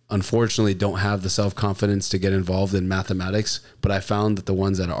 unfortunately, don't have the self-confidence to get involved in mathematics. But I found that the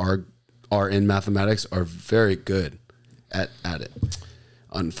ones that are in mathematics are very good at it.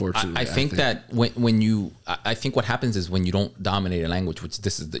 Unfortunately, I think that I think what happens is when you don't dominate a language, which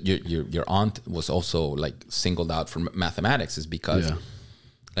this is your aunt was also like singled out for mathematics, is because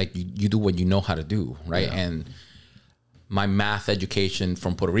like you do what you know how to do, right? Yeah. And my math education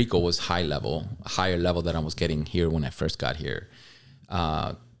from Puerto Rico was higher level than I was getting here when I first got here.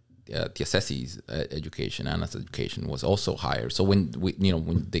 Tia Ceci's education, Anna's education was also higher. So when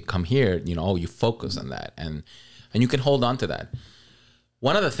they come here, you focus on that and you can hold on to that.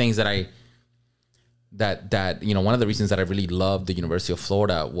 One of the things one of the reasons that I really loved the University of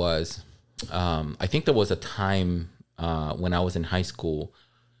Florida was, I think there was a time when I was in high school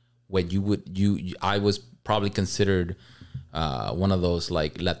where I was probably considered one of those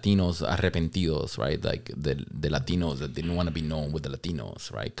like Latinos arrepentidos, right? Like the Latinos that didn't want to be known with the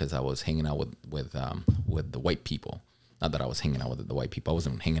Latinos, right? Because I was hanging out with the white people. Not that I was hanging out with the white people. I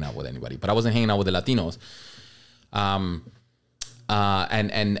wasn't hanging out with anybody, but I wasn't hanging out with the Latinos. And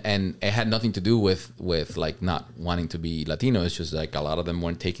it had nothing to do with like not wanting to be Latino. It's just like a lot of them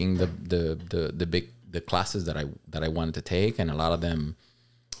weren't taking the classes that I wanted to take, and a lot of them,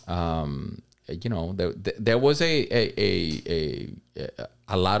 there was a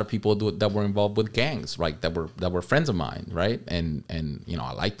lot of people that were involved with gangs, right? That were friends of mine, right? And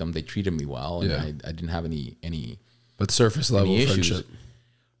I liked them. They treated me well, and I didn't have any. But surface level friendship,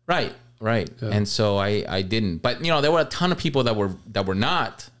 right? Right. Yeah. And so I didn't, but there were a ton of people that were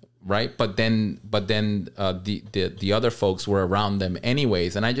not, right. But then the other folks were around them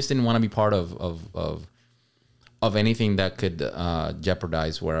anyways. And I just didn't want to be part of anything that could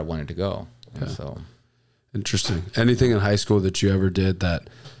jeopardize where I wanted to go. Yeah. So interesting. Anything in high school that you ever did that,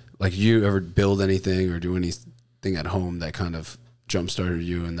 like, you ever build anything or do anything at home that kind of jump started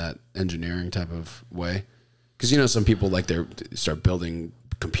you in that engineering type of way? Because some people like they start building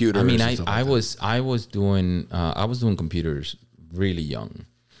computers. I mean, I was doing computers really young.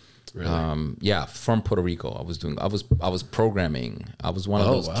 Really? From Puerto Rico. I was programming. I was one of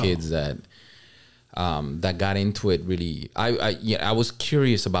those kids that got into it really. I was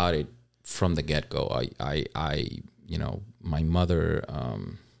curious about it from the get-go. My mother,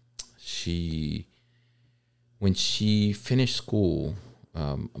 when she finished school,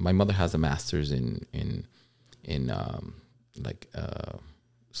 my mother has a master's in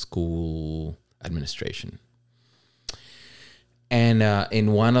school administration, and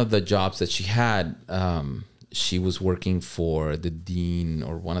in one of the jobs that she had, she was working for the dean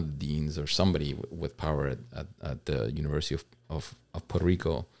or one of the deans or somebody with power at the University of Puerto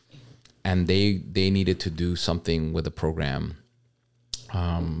Rico, and they needed to do something with the program.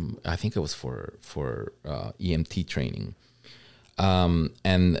 I think it was for EMT training.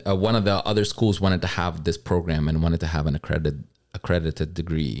 And one of the other schools wanted to have this program and wanted to have an accredited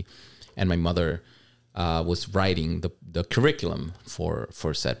degree, and my mother was writing the curriculum for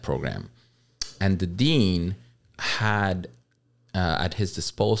said program, and the dean had at his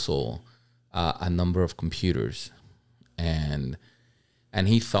disposal a number of computers, and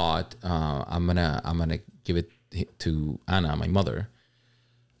he thought, I'm gonna give it to Anna, my mother,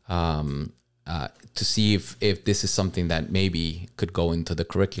 to see if this is something that maybe could go into the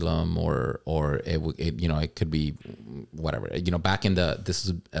curriculum or it could be whatever. Back in the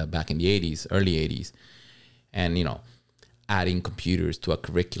 80s, early 80s, and adding computers to a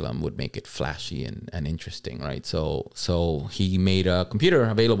curriculum would make it flashy and interesting, right? So he made a computer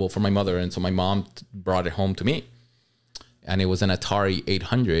available for my mother, and so my mom brought it home to me, and it was an Atari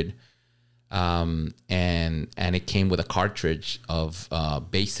 800, and it came with a cartridge of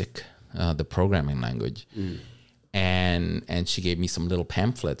BASIC. The programming language, and she gave me some little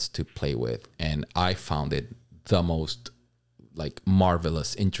pamphlets to play with, and I found it the most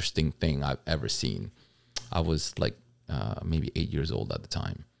marvelous, interesting thing I've ever seen. I was maybe 8 years old at the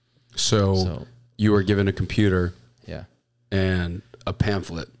time. So you were given a computer, and a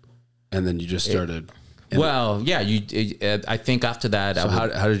pamphlet, and then you just started. I think after that. So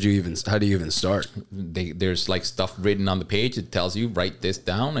how do you even start? There's stuff written on the page. It tells you write this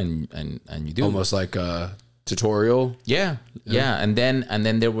down, and you do. Almost like a tutorial. Yeah. And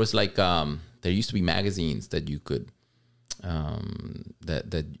then there was there used to be magazines that you could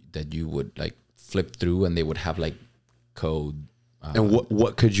that you would flip through, and they would have code. And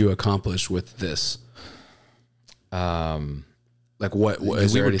what could you accomplish with this? What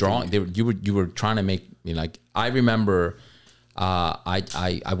is we were drawing? You were trying to make I remember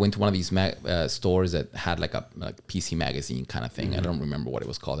I went to one of these stores that had like a PC Magazine kind of thing. I don't remember what it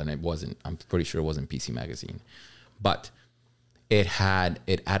was called, and it wasn't. I'm pretty sure it wasn't PC Magazine, but it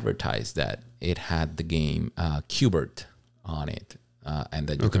advertised that it had the game Q*bert on it, and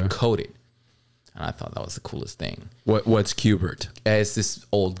that you could code it. And I thought that was the coolest thing. What's Q*bert? It's this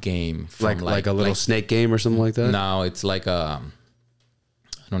old game from like a little snake game or something like that? No, it's like I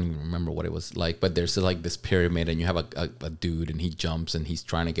don't even remember what it was like, but there's like this pyramid, and you have a dude, and he jumps, and he's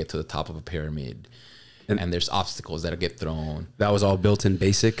trying to get to the top of a pyramid, and there's obstacles that get thrown. That was all built in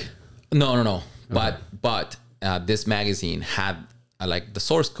BASIC? No. Okay. But this magazine had like the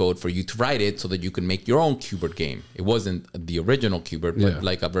source code for you to write it so that you could make your own Q*bert game. It wasn't the original Q*bert, but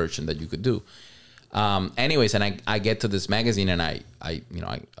like a version that you could do. Anyways, and I get to this magazine, and I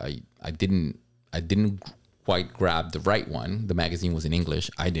didn't quite grab the right one. The magazine was in English.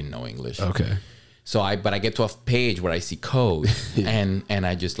 I didn't know English. Okay. So I get to a page where I see code, and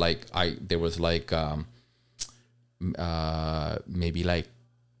I just there was like maybe like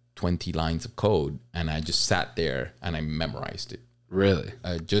 20 lines of code, and I just sat there and I memorized it. Really?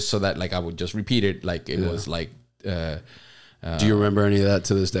 Just so that like I would just repeat it like it was like. Do you remember any of that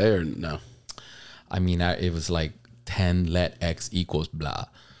to this day or no? I mean, it was like 10 let x equals blah,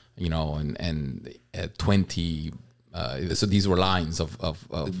 and 20. So these were lines of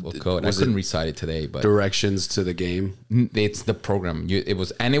code. I couldn't recite it today, but directions to the game. It's the program.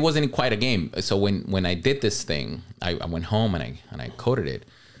 It wasn't quite a game. So when I did this thing, I went home and I coded it.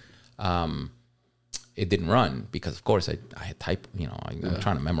 It didn't run because, of course, I had typed. I'm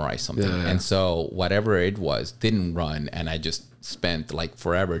trying to memorize something, and so whatever it was didn't run, and I just spent like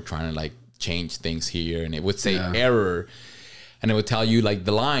forever trying to like change things here, and it would say error, and it would tell you like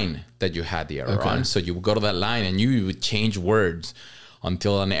the line that you had the error on. So you would go to that line and you would change words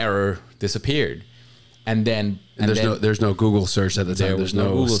until an error disappeared, and then there's no Google search at the time. There's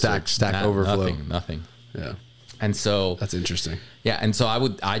no Google Stack Overflow. Nothing. Yeah. And so that's interesting. Yeah, and so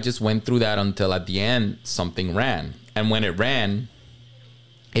I just went through that until at the end something ran, and when it ran,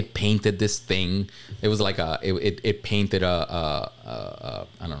 it painted this thing. It was like it painted a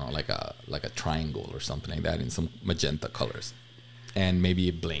I don't know, like a triangle or something like that in some magenta colors, and maybe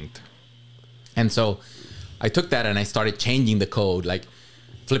it blinked. And so I took that and I started changing the code, like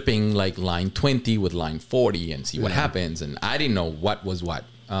flipping like line 20 with line 40 and see what happens. And I didn't know what was what.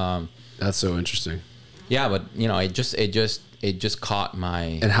 That's so interesting. Yeah, but it just caught my.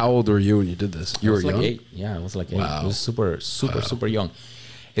 And how old were you when you did this? You were young? Like 8. Yeah, I was like 8. Wow. It was super young.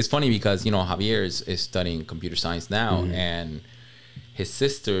 It's funny because Javier is studying computer science now, and his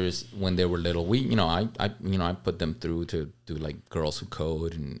sisters, when they were little, I put them through to do like Girls Who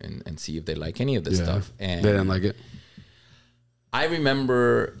Code and see if they like any of this stuff. And they didn't like it. I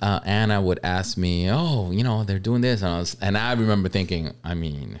remember Anna would ask me, "Oh, they're doing this," and I remember thinking, I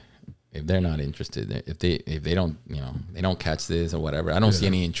mean, if they're not interested, if they don't, they don't catch this or whatever, I don't see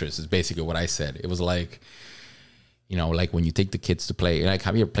any interest. Is basically what I said. It was like. Like when you take the kids to play, like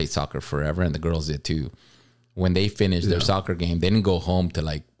Javier played soccer forever, and the girls did too. When they finished their soccer game, they didn't go home to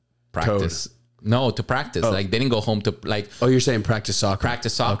like practice. Code. No, to practice. Like they didn't go home to like. Oh, you're saying practice soccer?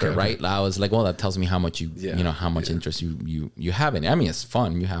 Practice soccer, okay. Right? I was like, well, that tells me how much how much interest you have in it. I mean, it's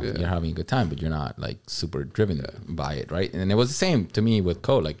fun. You're having a good time, but you're not like super driven by it, right? And it was the same to me with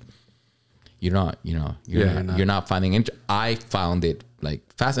code. Like you're not finding interest. I found it like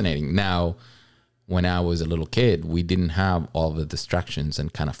fascinating. Now. When I was a little kid, we didn't have all the distractions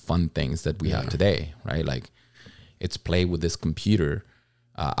and kind of fun things that we have today, right? Like it's play with this computer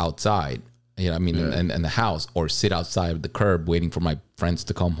outside, in the house, or sit outside of the curb waiting for my friends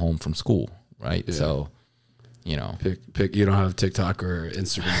to come home from school, right? Yeah. So, pick. You don't have TikTok or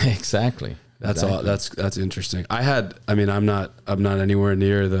Instagram. Exactly. That's all. That's interesting. I'm not anywhere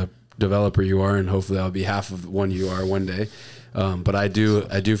near the developer you are, and hopefully I'll be half of one you are one day. But I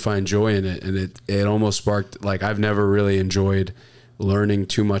do find joy in it, and it almost sparked, like, I've never really enjoyed learning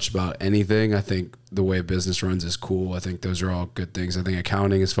too much about anything. I think the way business runs is cool. I think those are all good things. I think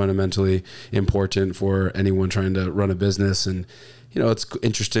accounting is fundamentally important for anyone trying to run a business, and it's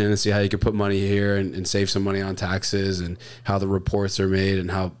interesting to see how you can put money here and save some money on taxes, and how the reports are made, and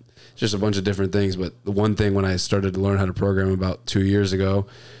how just a bunch of different things. But the one thing when I started to learn how to program about 2 years ago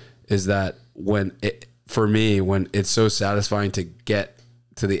is that when it's so satisfying to get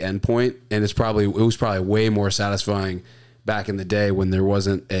to the end point, and it was probably way more satisfying back in the day when there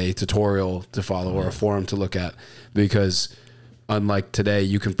wasn't a tutorial to follow or a forum to look at, because unlike today,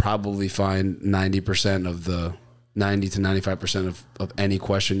 you can probably find 90 to 95% of any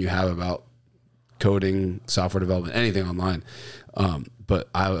question you have about coding, software development, anything online. But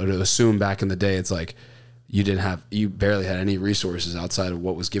I would assume back in the day, it's like you barely had any resources outside of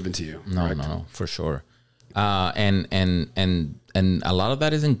what was given to you. No, no, for sure. And a lot of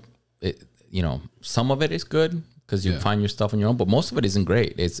that isn't, some of it is good because you find your stuff on your own, but most of it isn't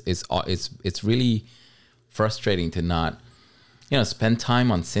great. It's really frustrating to not, spend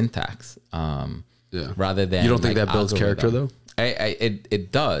time on syntax. Rather than, you don't think that builds character though?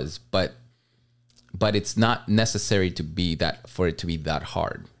 It does, but it's not necessary for it to be that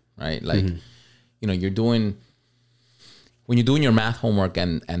hard, right? Like, when you're doing your math homework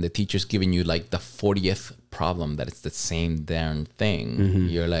and the teacher's giving you like the 40th problem that it's the same damn thing,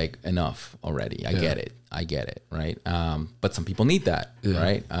 you're like, enough already. I get it. Right. But some people need that.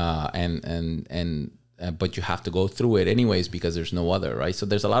 Right. But you have to go through it anyways, because there's no other, right? So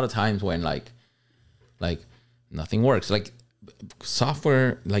there's a lot of times when like nothing works, like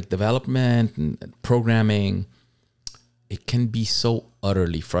software, like development and programming, it can be so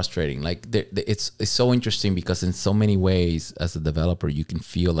utterly frustrating. Like it's so interesting because in so many ways as a developer, you can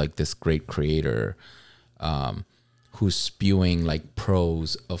feel like this great creator, who's spewing like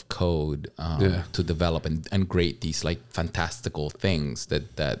prose of code, to develop and create these like fantastical things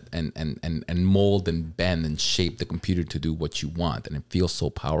and mold and bend and shape the computer to do what you want. And it feels so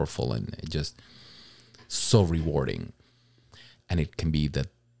powerful and it just so rewarding. And it can be the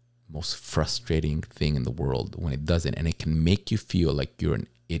most frustrating thing in the world when it doesn't, and it can make you feel like you're an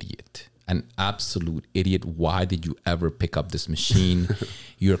idiot, an absolute idiot. Why did you ever pick up this machine?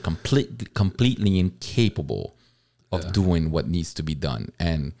 You're completely incapable of doing what needs to be done,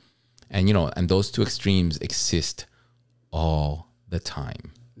 and those two extremes exist all the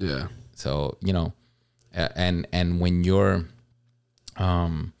time. Yeah. So and when you're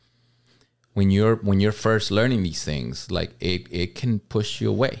first learning these things, like it can push you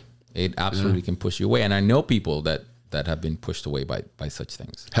away. It absolutely can push you away. And I know people that have been pushed away by such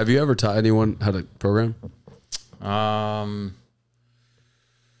things. Have you ever taught anyone how to program?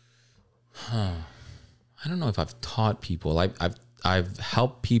 I don't know if I've taught people. I've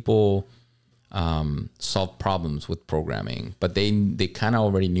helped people solve problems with programming, but they kind of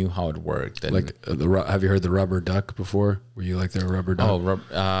already knew how it worked. And Like have you heard the rubber duck before? Were you like the rubber duck?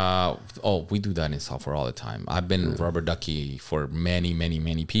 We do that in software all the time. I've been rubber ducky for many, many,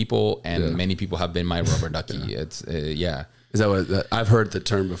 many people, and many people have been my rubber ducky. It's Is that what I've heard the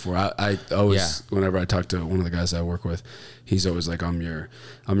term before? I always, whenever I talk to one of the guys I work with, he's always like, I'm your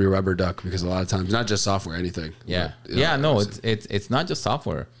rubber duck, because a lot of times, not just software, anything. Yeah. But, No, it's not just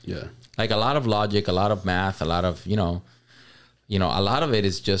software. Yeah. Like a lot of logic, a lot of math, a lot of, a lot of it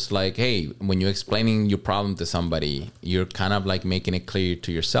is just like, hey, when you're explaining your problem to somebody, you're kind of like making it clear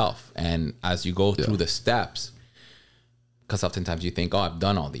to yourself. And as you go through the steps, because oftentimes you think, oh, I've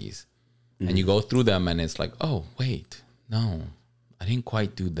done all these. And you go through them and it's like, oh, wait, no, I didn't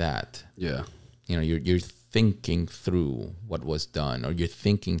quite do that. Yeah. You're thinking through what was done, or you're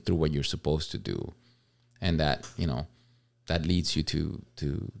thinking through what you're supposed to do. And that, that leads you to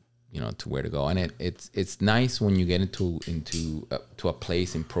where to go. And it's nice when you get into a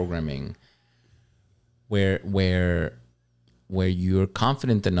place in programming where you're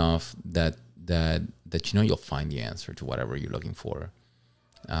confident enough that you'll find the answer to whatever you're looking for.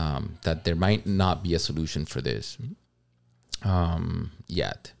 That there might not be a solution for this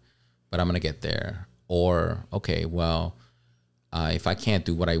yet, but I'm gonna get there. Or okay, well, if I can't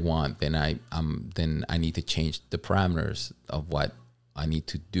do what I want, then I need to change the parameters of what I need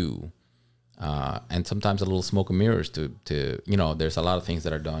to do. And sometimes a little smoke and mirrors to there's a lot of things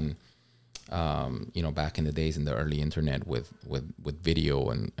that are done, back in the days in the early internet with video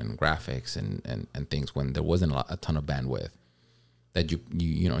and graphics and things, when there wasn't a ton of bandwidth, that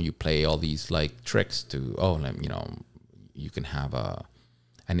you play all these like tricks to, you can have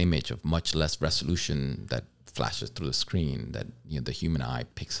an image of much less resolution that flashes through the screen that the human eye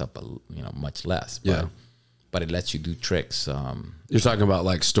picks up much less. But it lets you do tricks. You're talking about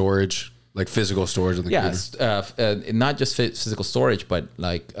like storage, like physical storage of the computer? Not just physical storage, but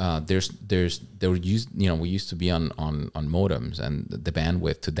like we used to be on modems, and the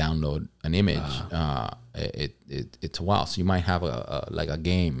bandwidth to download an image, it's a while. So you might have a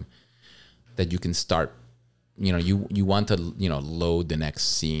game that you can start. You want to load the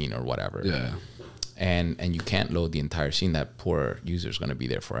next scene or whatever. Yeah. And you can't load the entire scene. That poor user is going to be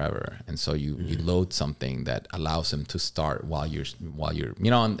there forever. And so you load something that allows them to start while you're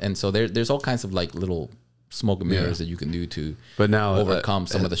and so there's all kinds of like little smoke and mirrors that you can do to overcome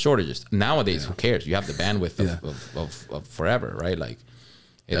some of the shortages. Nowadays, who cares? You have the bandwidth of forever, right? Like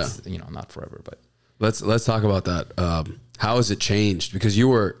it's not forever, but let's talk about that. How has it changed? Because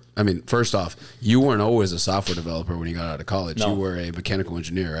first off, you weren't always a software developer when you got out of college. No. You were a mechanical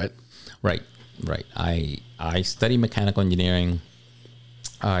engineer, right? Right. Right. I study mechanical engineering.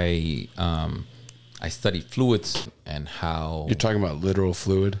 I study fluids and how. You're talking about literal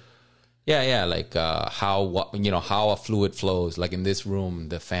fluid? Yeah, like how a fluid flows. Like in this room,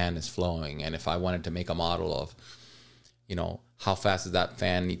 the fan is flowing, and if I wanted to make a model of, how fast does that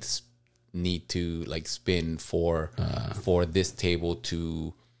fan need to like spin for this table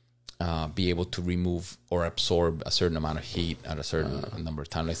to be able to remove or absorb a certain amount of heat at a certain number of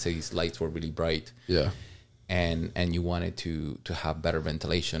times. Let's say these lights were really bright. Yeah. And you wanted to have better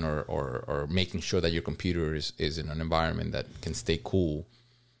ventilation or making sure that your computer is in an environment that can stay cool.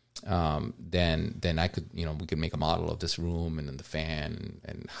 Then I could, we could make a model of this room and then the fan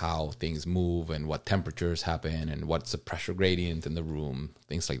and how things move and what temperatures happen and what's the pressure gradient in the room,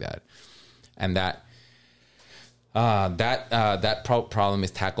 things like that. And that problem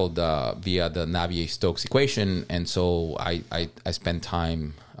is tackled via the Navier-Stokes equation. And so I spent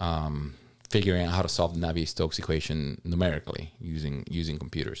time figuring out how to solve the Navier-Stokes equation numerically using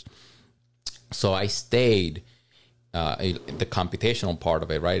computers. So I stayed the computational part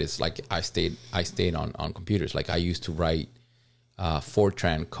of it, right? It's like I stayed on computers. Like I used to write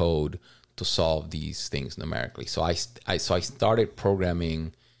Fortran code to solve these things numerically. So I started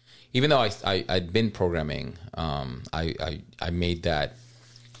programming. Even though I'd been programming, I made that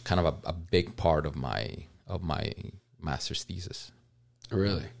kind of a big part of my master's thesis.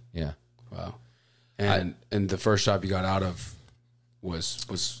 Really? Yeah. Wow. And the first job you got out of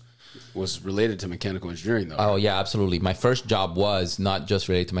was related to mechanical engineering, though. Oh yeah, absolutely. My first job was not just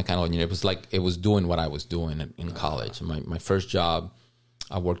related to mechanical engineering. It was doing what I was doing in college. My first job,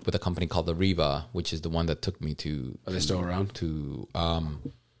 I worked with a company called Arriva, which is the one that took me to. Are they still around?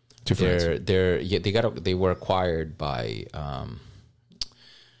 To France. They were acquired by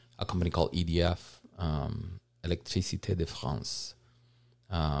a company called EDF, Électricité de France,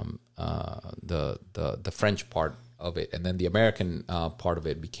 the French part of it, and then the American part of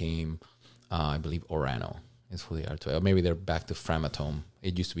it became, I believe, Orano is who they are today. Or maybe they're back to Framatome.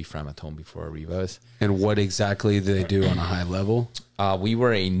 It used to be Framatome before Arriva. And what exactly do they do on a high level? We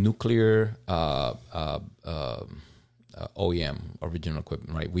were a nuclear OEM, original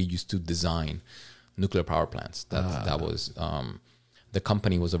equipment, right? We used to design nuclear power plants. That was the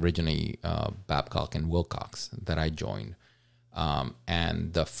company was originally Babcock and Wilcox that I joined,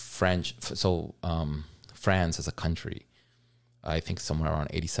 and the French. So France as a country, I think somewhere around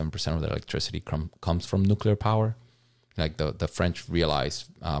 87% of their electricity comes from nuclear power. Like the French realized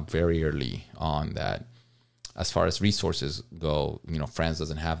very early on that as far as resources go, France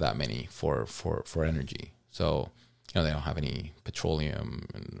doesn't have that many for energy. So they don't have any petroleum,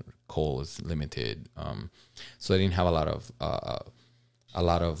 and coal is limited. So they didn't have a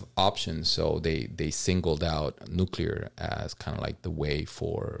lot of options. So they singled out nuclear as kind of like the way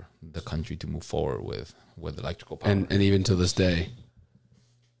for the country to move forward with electrical power. And even to this day,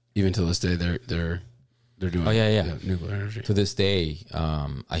 they're doing nuclear energy. To this day,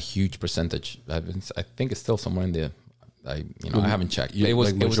 a huge percentage. I think it's still somewhere in the. I haven't checked. It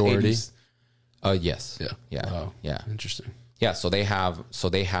was majority. It was 80s. Yes. Yeah. Wow. Yeah. Interesting. Yeah. So they have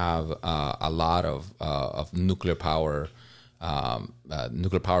a lot of nuclear power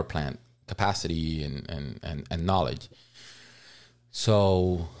plant capacity and knowledge.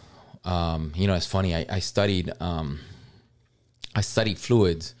 So it's funny. I studied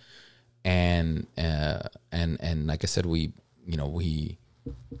fluids, and like I said,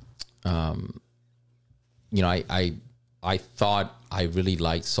 I thought I really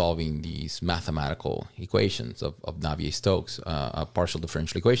liked solving these mathematical equations of Navier-Stokes, partial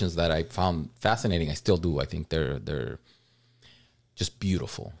differential equations that I found fascinating. I still do. I think they're just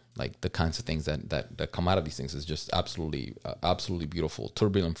beautiful. Like the kinds of things that come out of these things is just absolutely beautiful.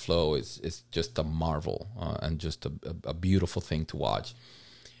 Turbulent flow is just a marvel and just a beautiful thing to watch.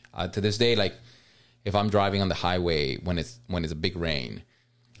 To this day, like if I'm driving on the highway when it's a big rain,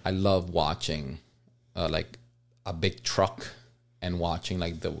 I love watching like a big truck and watching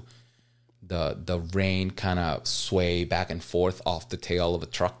like the rain kind of sway back and forth off the tail of a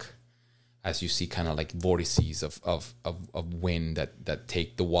truck as you see kind of like vortices of wind that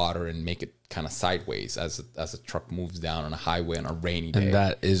take the water and make it kind of sideways as a truck moves down on a highway on a rainy day. And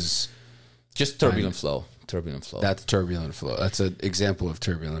that is just turbulent flow. Turbulent flow. That's turbulent flow. That's an example of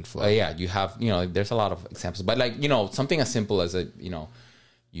turbulent flow. Yeah, you have, there's a lot of examples, but like, something as simple as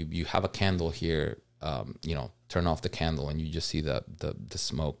you have a candle here, turn off the candle and you just see the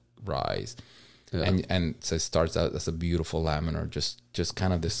smoke rise. Yeah. And so it starts out as a beautiful laminar, just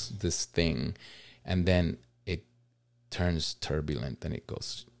kind of this thing, and then it turns turbulent and it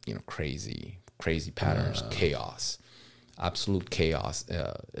goes, crazy patterns, chaos. absolute chaos,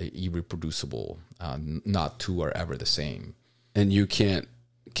 irreproducible. Not two are ever the same. And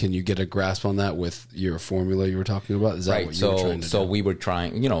can you get a grasp on that with your formula you were talking about? Is that Right. what you were trying to So do? we were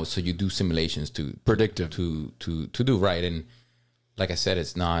trying, so you do simulations to Predictive. to do right. And like I said,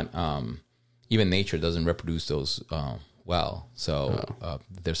 it's not, even nature doesn't reproduce those, well. So,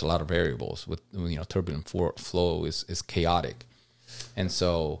 there's a lot of variables with, turbulent flow is chaotic. And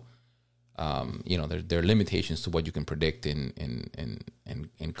so, there are limitations to what you can predict in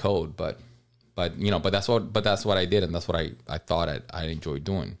code, but that's what I did, and that's what I thought I enjoyed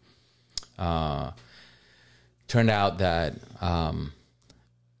doing. Turned out that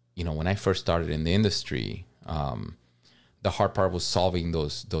when I first started in the industry, the hard part was solving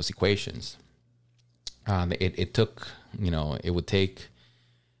those equations. It took it would take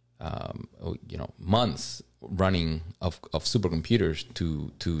months running of supercomputers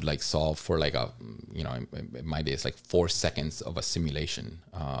to like solve for like a in my days like 4 seconds of a simulation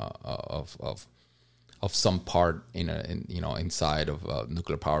of some part inside of a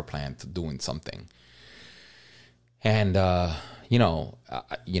nuclear power plant doing something. And at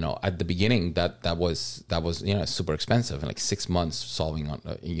the beginning that was super expensive, and like 6 months solving on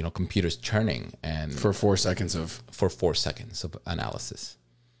computers churning, and For 4 seconds for 4 seconds of analysis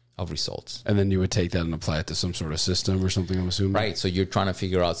of results. and then you would take that and apply it to some sort of system or something, I'm assuming. Right. So you're trying to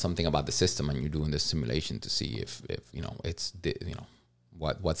figure out something about the system, and you're doing this simulation to see if it's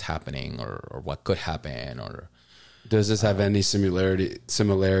what's happening or what could happen. Or Does this have any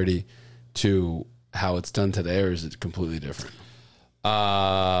similarity to how it's done today, or is it completely different?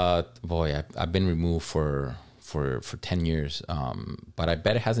 boy, I've been removed for 10 years. But I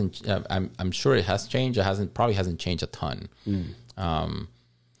bet it hasn't. I'm sure it has changed. It probably hasn't changed a ton.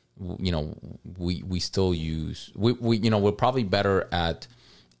 We still use we're probably better at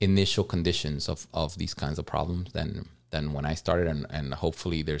initial conditions of these kinds of problems than when I started, and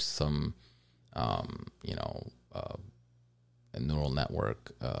hopefully there's some a neural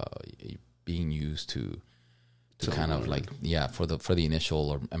network being used to kind of like for the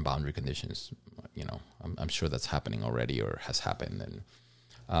initial and boundary conditions. I'm sure that's happening already or has happened, and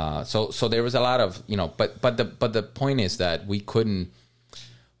so there was a lot of but the point is that we couldn't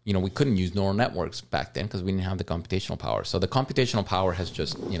use neural networks back then because we didn't have the computational power. So the computational power has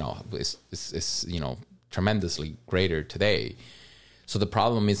just is tremendously greater today. So the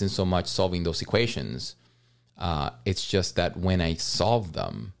problem isn't so much solving those equations. It's just that when I solve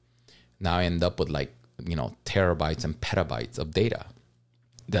them, now I end up with terabytes and petabytes of data.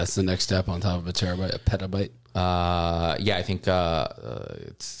 That's the next step on top of a terabyte, a petabyte. I think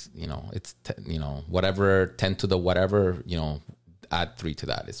it's whatever 10 to the whatever, add 3 to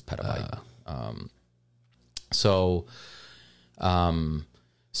that is petabyte. So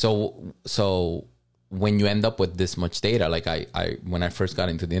when you end up with this much data, like I when I first got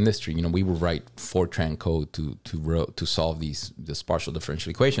into the industry, we would write Fortran code to solve the partial differential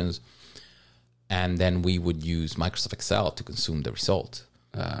equations, and then we would use Microsoft Excel to consume the result.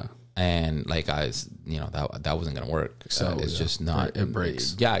 And that wasn't gonna work. So it's just not. It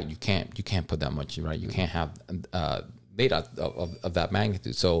breaks. Yeah, you can't put that much, right? You can't have data of that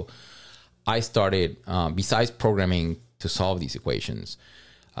magnitude. So I started, besides programming to solve these equations,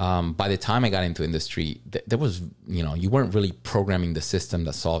 by the time I got into industry, there was, you weren't really programming the system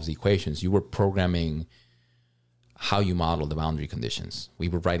that solves the equations. You were programming how you model the boundary conditions. We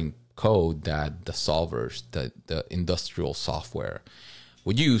were writing code that the solvers, the industrial software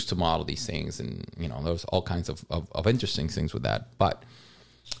would use to model these things. And, there was all kinds of interesting things with that. But,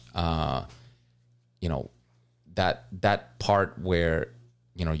 that part where,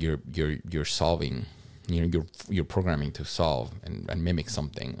 you're solving, you're programming to solve and mimic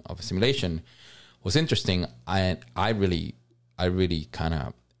something of a simulation was interesting. I really kind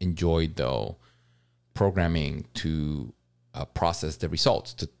of enjoyed though programming to process the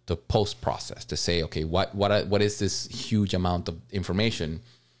results, to post process, to say, okay, what is this huge amount of information?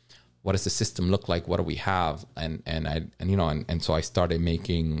 What does the system look like? What do we have? And so I started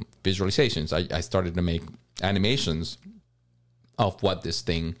making visualizations. I started to make animations of what this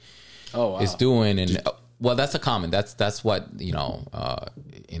thing is doing. And well, that's a common. That's what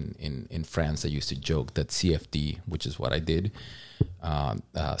in France they used to joke that CFD, which is what I did,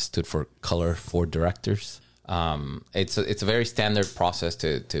 stood for color for directors. It's a very standard process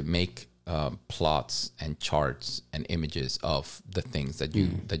to make plots and charts and images of the things that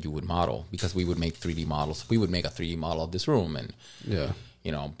you would model, because we would make 3D models. We would make a 3D model of this room, and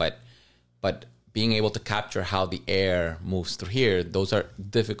but being able to capture how the air moves through here, those are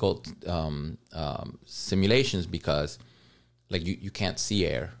difficult simulations because you can't see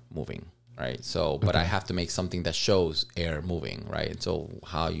air moving, right? So, but I have to make something that shows air moving, right? So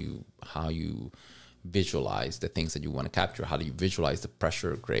how you visualize the things that you want to capture, how do you visualize the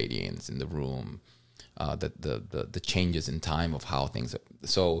pressure gradients in the room, the changes in time of how things are.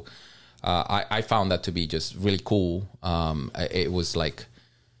 So I found that to be just really cool. It was like,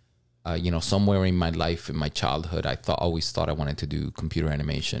 somewhere in my life, in my childhood, I always thought I wanted to do computer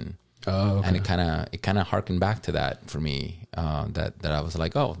animation. Oh, okay. And it kind of harkened back to that for me, that I was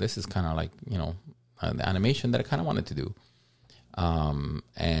like, oh, this is kind of like, the animation that I kind of wanted to do.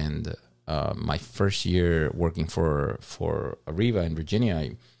 My first year working for Arriva in Virginia,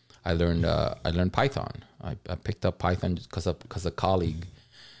 I learned Python. I picked up Python because a colleague.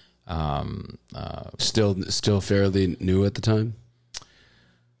 Still fairly new at the time.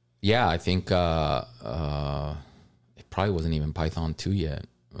 Yeah, I think it probably wasn't even Python 2 yet.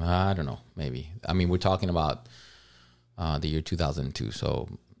 I don't know, maybe. I mean, we're talking about the year 2002, so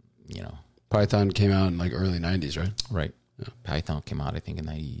Python came out in like early 90s, right? Right. Yeah. Python came out, I think, in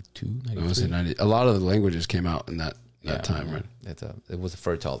 92, 93. I would say 90. A lot of the languages came out in that time, right? It was a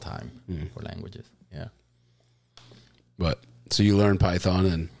fertile time for languages. Yeah. But so you learned Python,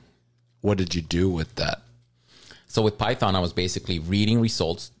 and what did you do with that? So with Python, I was basically reading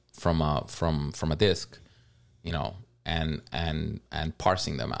results from a disk, and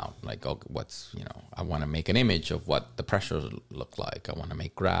parsing them out. Like, okay, I want to make an image of what the pressure look like. I want to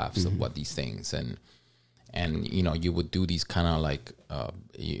make graphs of what these things, and you would do these kind of like,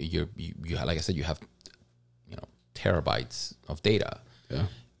 you like I said, you have, terabytes of data. Yeah.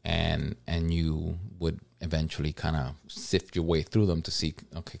 And you would eventually kind of sift your way through them to see,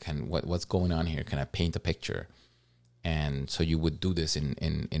 okay, what's going on here? Can I paint a picture? And so you would do this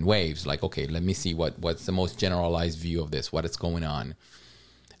in waves, like, okay, let me see what's the most generalized view of this, what is going on.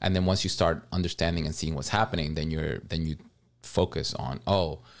 And then once you start understanding and seeing what's happening, then you focus on,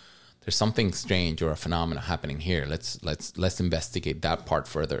 oh, there's something strange or a phenomenon happening here. Let's investigate that part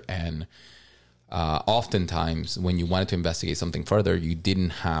further. And oftentimes when you wanted to investigate something further, you didn't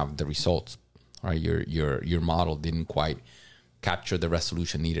have the results, right? Your model didn't quite capture the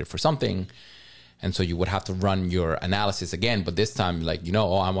resolution needed for something. And so you would have to run your analysis again, but this time, like,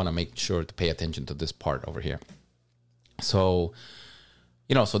 I want to make sure to pay attention to this part over here. So,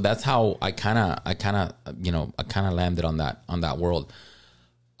 so that's how I kind of landed on that world.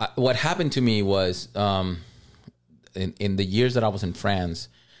 What happened to me was, in the years that I was in France,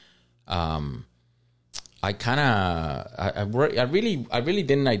 I really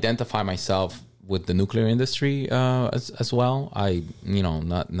didn't identify myself with the nuclear industry as well.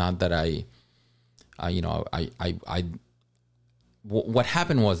 Not that what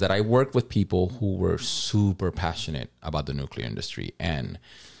happened was that I worked with people who were super passionate about the nuclear industry, and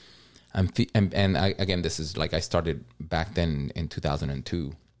again, this is like I started back then in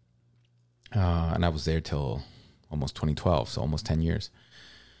 2002, and I was there till almost 2012, so almost 10 years.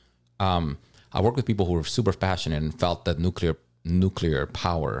 I worked with people who were super passionate and felt that nuclear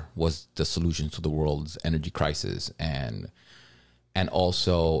power was the solution to the world's energy crisis, and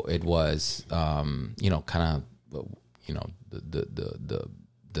also it was the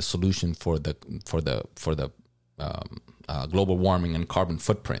solution for the global warming and carbon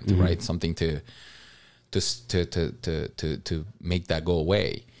footprint, right? Something to make that go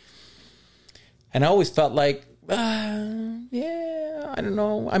away. And I always felt like, I don't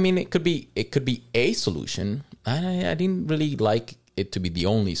know. I mean, it could be a solution. I didn't really like it to be the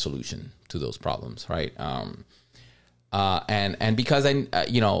only solution to those problems, right? And because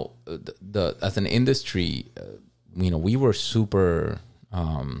as an industry, we were super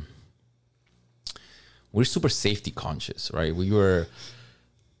safety conscious, right? We were,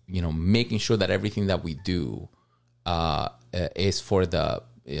 making sure that everything that we do is for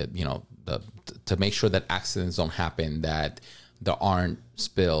to make sure that accidents don't happen, that there aren't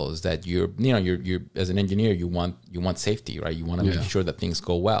spills, that you're as an engineer, you want safety, right? You want to make sure that things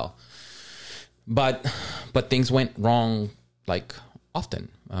go well. But things went wrong, like, often.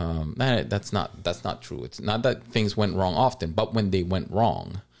 That's not true. It's not that things went wrong often, but when they went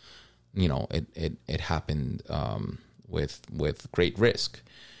wrong, it happened with great risk.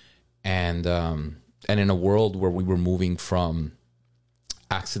 And in a world where we were moving from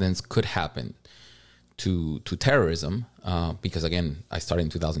accidents could happen to terrorism, because again, I started in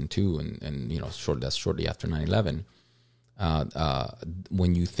 2002, and that's shortly after 9/11.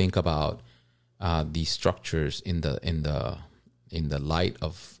 When you think about these structures in the light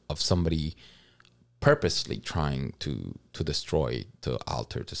of somebody purposely trying to destroy, to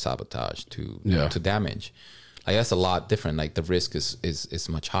alter, to sabotage, to damage, like, that's a lot different. Like, the risk is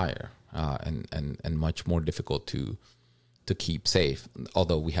much higher, and much more difficult to keep safe.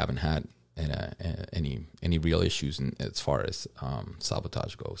 Although we haven't had any real issues as far as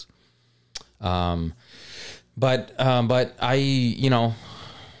sabotage goes. But I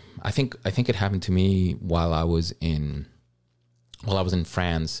think it happened to me while I was in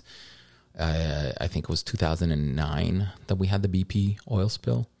France. I think it was 2009 that we had the BP oil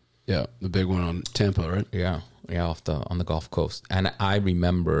spill. Yeah, the big one on Tampa, right? Yeah, on the Gulf Coast. And I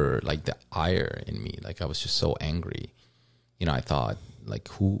remember like the ire in me. Like I was just so angry. I thought like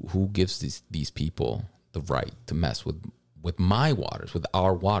who gives these people the right to mess with my waters, with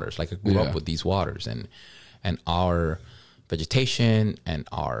our waters? Like I grew up with these waters and our vegetation and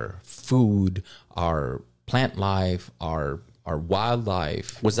our food, our plant life, our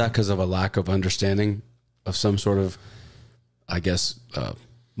wildlife. Was that because of a lack of understanding of some sort of, I guess,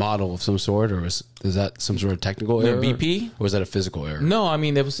 model of some sort, or is that some sort of technical error? BP? Or was that a physical error? No, I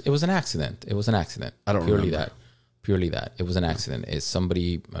mean it was an accident. It was an accident. I don't remember. Purely that. It was an accident. Is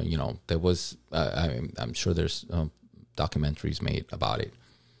somebody, there was. I'm sure there's documentaries made about it.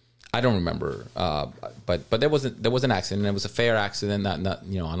 I don't remember, but there was an accident. It was a fair accident. Not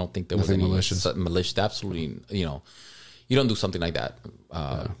I don't think there was any malicious. Absolutely, you don't do something like that.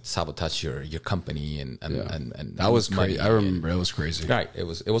 Sabotage your company and that was crazy. I remember it was crazy. Right, it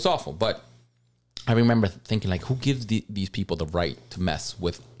was awful. But I remember thinking like, who gives these people the right to mess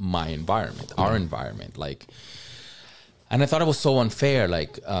with my environment, our environment, like. And I thought it was so unfair.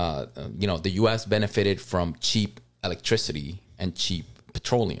 Like, the U.S. benefited from cheap electricity and cheap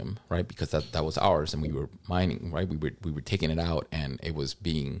petroleum, right? Because that was ours, and we were mining, right? We were taking it out, and it was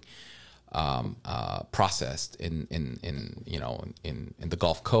being processed in the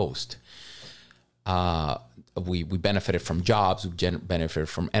Gulf Coast. We benefited from jobs. We benefited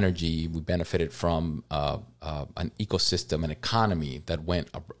from energy. We benefited from an ecosystem, an economy that went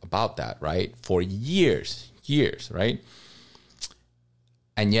about that, right, for years, right?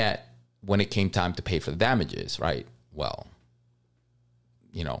 And yet, when it came time to pay for the damages, right? Well,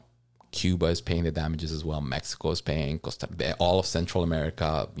 Cuba is paying the damages as well. Mexico is paying. All of Central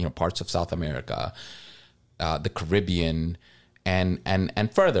America, parts of South America, the Caribbean, and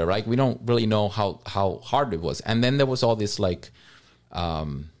further, right? We don't really know how hard it was. And then there was all this like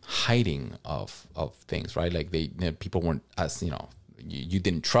hiding of things, right? Like people weren't as you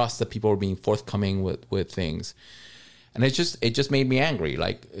didn't trust that people were being forthcoming with things. And it just made me angry.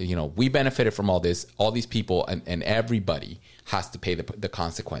 Like, we benefited from all this, all these people, and everybody has to pay the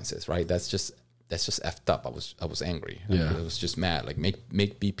consequences, right? That's just effed up. I was angry. Yeah. I was just mad. Like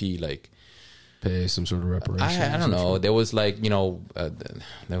make BP like pay some sort of reparation. I don't know. There was like it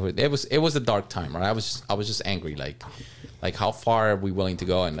was a dark time, right? I was just angry. Like how far are we willing to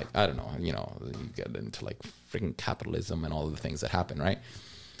go? And like I don't know. You get into like freaking capitalism and all the things that happen, right?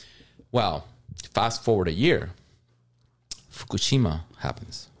 Well, fast forward a year. Fukushima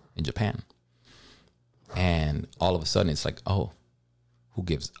happens in Japan. And all of a sudden it's like, oh, who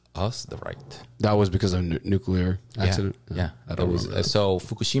gives us the right? That was because of nuclear accident? Yeah. So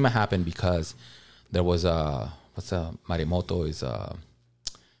Fukushima happened because there was maremoto is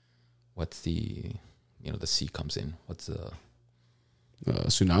what's the sea comes in. What's the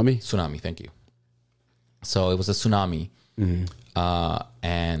tsunami? Tsunami, thank you. So it was a tsunami. Mm-hmm.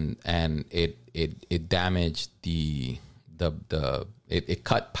 And it damaged it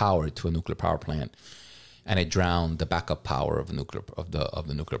cut power to a nuclear power plant, and it drowned the backup power of the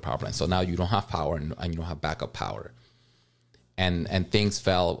nuclear power plant. So now you don't have power and you don't have backup power, and things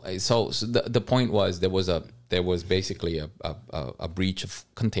fell. So the point was there was basically a breach of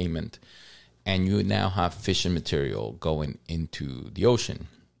containment, and you now have fission material going into the ocean.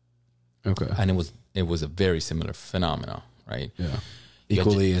 Okay, and it was a very similar phenomena, right? Yeah.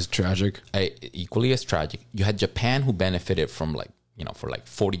 Equally as tragic. Equally as tragic. You had Japan, who benefited from for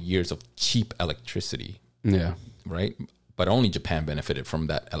 40 years of cheap electricity. Yeah. Right? But only Japan benefited from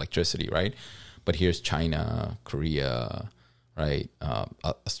that electricity, right? But here's China, Korea, right?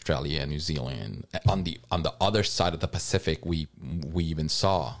 Australia, New Zealand. On the other side of the Pacific, we even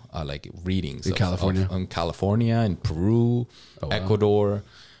saw like readings in California. In California, in Peru, Ecuador,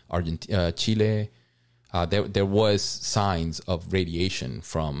 Argentina, Chile. There was signs of radiation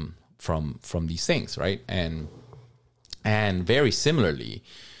from these things, right? And very similarly,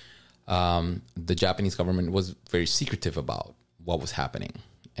 the Japanese government was very secretive about what was happening.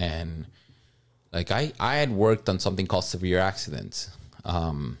 And like I had worked on something called severe accidents.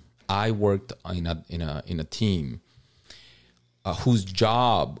 I worked in a team whose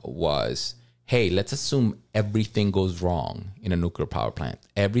job was, hey, let's assume everything goes wrong in a nuclear power plant.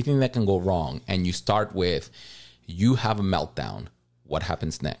 Everything that can go wrong. And you start with, you have a meltdown. What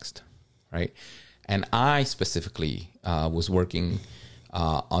happens next? Right? And I specifically was working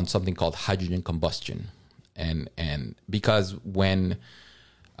on something called hydrogen combustion, and because when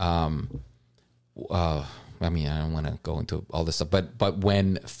I mean, I don't want to go into all this stuff, but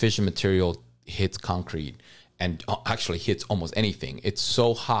when fission material hits concrete and actually hits almost anything, it's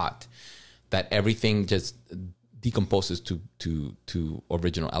so hot that everything just decomposes to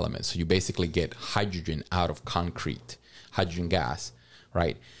original elements. So you basically get hydrogen out of concrete, hydrogen gas,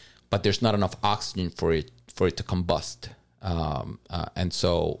 right? But there's not enough oxygen for it to combust, and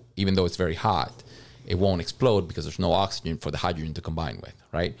so even though it's very hot, it won't explode because there's no oxygen for the hydrogen to combine with,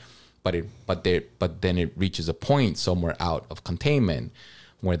 right? But then it reaches a point somewhere out of containment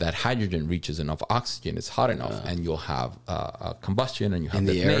where that hydrogen reaches enough oxygen, it's hot enough, and you'll have a combustion and you have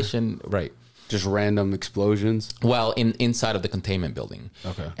detonation, right? Just random explosions. Well, inside of the containment building.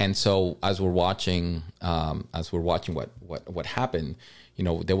 Okay. And so as we're watching what happened, you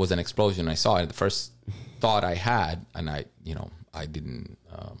know, there was an explosion. I saw it. The first thought I had, and I didn't.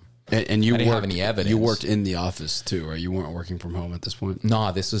 And you I didn't worked, have any evidence. You worked in the office too, right? You weren't working from home at this point.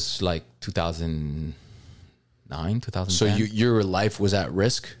 No, this was like 2009, 2010. So your life was at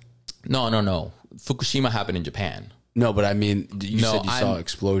risk? No. Fukushima happened in Japan. No, but I mean, you said you saw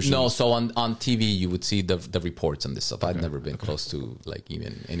explosions. No, so on TV you would see the reports on this stuff. I've never been close to, like,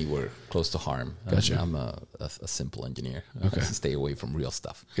 even anywhere close to harm. Gotcha. I'm a simple engineer. Okay. Stay away from real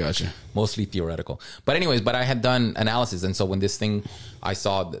stuff. Gotcha. Mostly theoretical. But anyways, I had done analysis, and so when this thing, I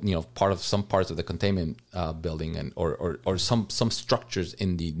saw, you know, some parts of the containment building and or some structures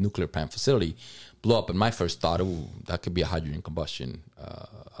in the nuclear plant facility blew up, and my first thought, that could be a hydrogen combustion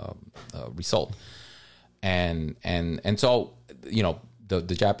result. And so, you know,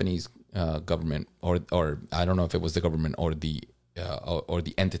 the Japanese government, or I don't know if it was the government or the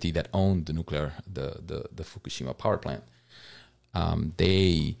entity that owned the Fukushima power plant,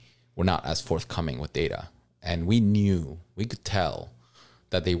 they were not as forthcoming with data, and we could tell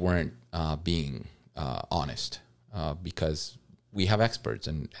that they weren't being honest, because we have experts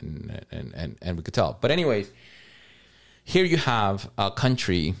and we could tell. But anyways, here you have a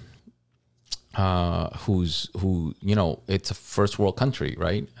country who, you know, it's a first world country,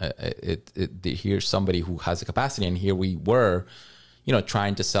 right? Here's somebody who has the capacity, and here we were, you know,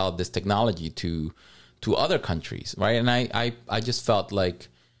 trying to sell this technology to other countries, right? And I just felt like,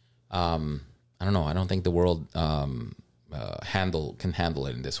 I don't know, I don't think the world can handle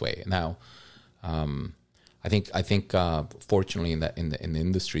it in this way. Now, I think fortunately in the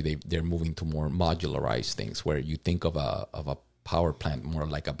industry they're moving to more modularized things, where you think of a power plant more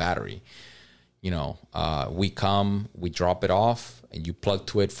like a battery. You know, we drop it off, and you plug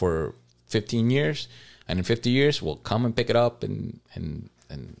to it for 15 years, and in 50 years we'll come and pick it up and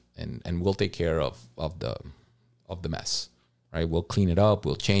we'll take care of the mess, right? We'll clean it up,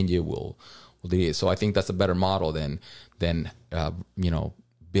 we'll change it, we'll do it. So I think that's a better model than you know,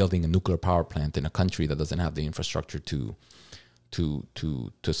 building a nuclear power plant in a country that doesn't have the infrastructure to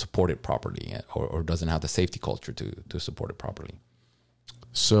support it properly, or doesn't have the safety culture to support it properly.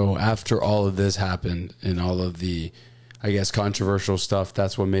 So after all of this happened and all of the, I guess, controversial stuff,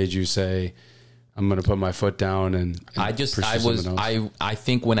 that's what made you say, I'm going to put my foot down and I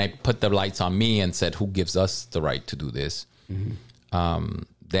think when I put the lights on me and said, who gives us the right to do this? Mm-hmm.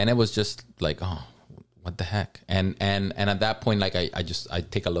 Then it was just like, oh, what the heck? And at that point, like I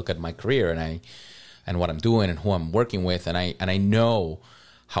take a look at my career and what I'm doing and who I'm working with. And I know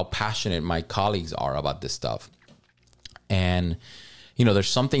how passionate my colleagues are about this stuff. And, you know, there's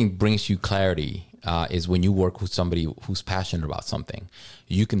something brings you clarity, is when you work with somebody who's passionate about something,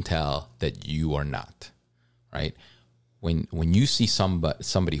 you can tell that you are not, right? When you see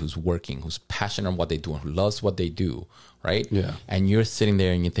somebody who's working, who's passionate on what they do, and who loves what they do, right? Yeah. And you're sitting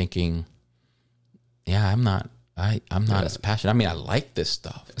there and you're thinking, yeah, I'm not as passionate. I mean, I like this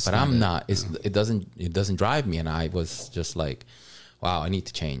stuff, but I'm not. It doesn't drive me. And I was just like, wow, I need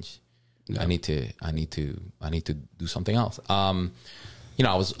to change. Yeah. I need to do something else. You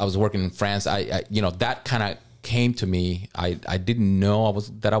know, I was working in France. I you know, that kind of came to me. I didn't know I was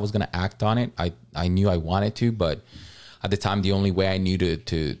going to act on it. I knew I wanted to, but at the time, the only way I knew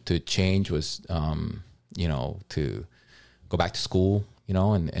to change was, you know, to go back to school, you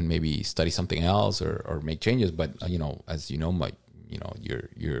know, and maybe study something else or make changes. But, you know, as you know,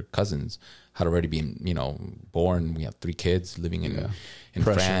 your cousins had already been, you know, born. We have 3 kids living in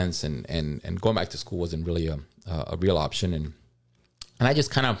France, and going back to school wasn't really a real option. And I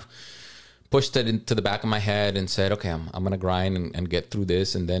just kind of pushed it into the back of my head and said, okay, I'm going to grind and get through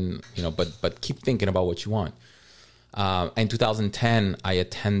this. And then, you know, but keep thinking about what you want. In 2010, I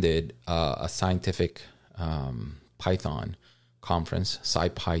attended a scientific Python conference,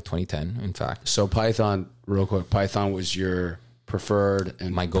 SciPy 2010, in fact. So Python, real quick, Python was your preferred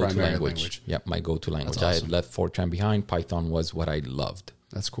and my go-to primary language. Yep, my go-to language. That's awesome. I had left Fortran behind. Python was what I loved.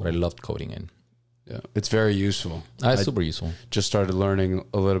 That's cool. What I loved coding in. Yeah, it's very useful. It's super useful. Just started learning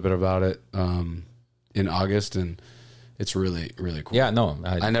a little bit about it in August, and it's really, really cool. Yeah, no,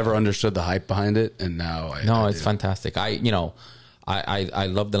 I never understood the hype behind it, and now it's fantastic. I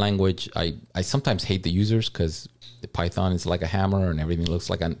love the language. I sometimes hate the users because the Python is like a hammer and everything looks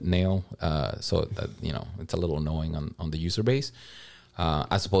like a nail. So that, it's a little annoying on the user base,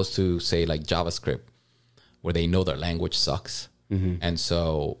 as opposed to say like JavaScript, where they know their language sucks, and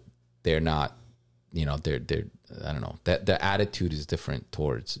so they're not. They're I don't know, that their attitude is different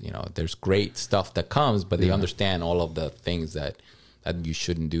towards, there's great stuff that comes, but they understand all of the things that you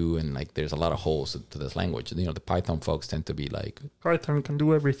shouldn't do. And like, there's a lot of holes to this language. The Python folks tend to be like, Python can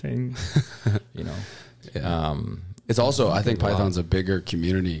do everything, Yeah. It's also, I think Python's a bigger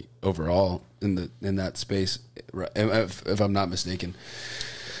community overall in that space, if I'm not mistaken.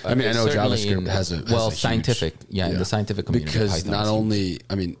 I mean, I know JavaScript has a scientific, in the scientific community. Because Python not only,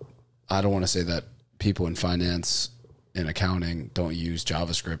 I mean, I don't want to say that people in finance and accounting don't use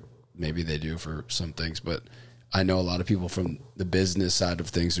JavaScript. Maybe they do for some things, but I know a lot of people from the business side of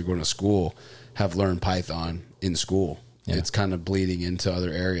things who go to school have learned Python in school. Yeah. It's kind of bleeding into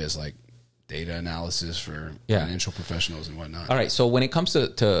other areas like data analysis for financial professionals and whatnot. All right. So when it comes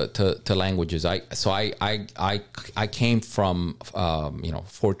to languages, I came from,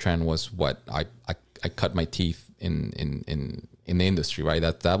 Fortran was what I cut my teeth in the industry, right?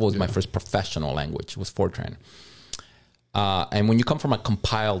 That was my first professional language, was Fortran. And when you come from a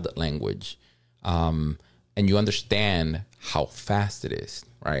compiled language, and you understand how fast it is,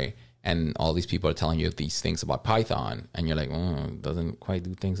 right? And all these people are telling you these things about Python, and you're like, it doesn't quite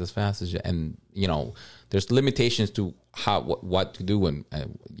do things as fast as you. And there's limitations to what to do. And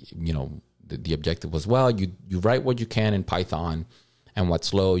the objective was, well, you write what you can in Python, and what's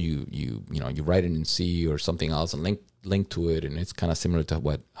slow, you write it in C or something else, and link to it, and it's kind of similar to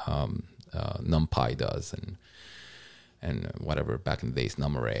what NumPy does, and whatever back in the days,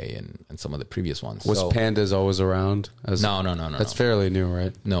 NumArray and some of the previous ones. Was Pandas always around? No. That's fairly new,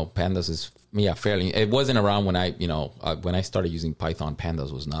 right? No, Pandas is fairly. It wasn't around when when I started using Python.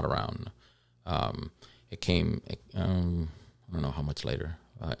 Pandas was not around. It came. I don't know how much later,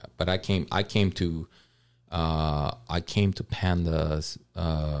 but I came to Pandas.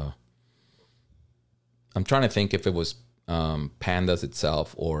 I'm trying to think if it was Pandas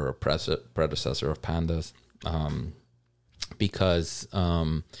itself or a predecessor of Pandas. Because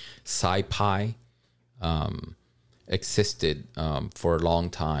SciPy existed for a long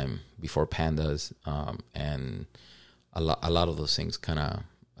time before Pandas, and a lot of those things kind of,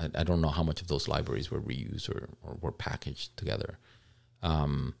 I don't know how much of those libraries were reused or were packaged together.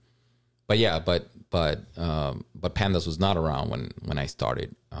 But Pandas was not around when I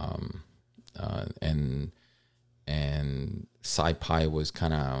started, and SciPy was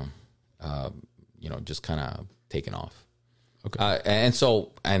kind of just kind of taken off. Okay. And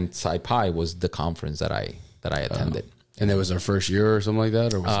SciPy was the conference that I attended. And it was our first year or something like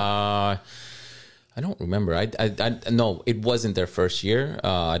that, or was I don't remember. I no, it wasn't their first year.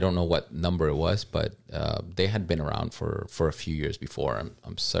 I don't know what number it was, but they had been around for a few years before.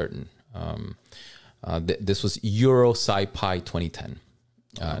 I'm certain. This was Euro SciPy 2010,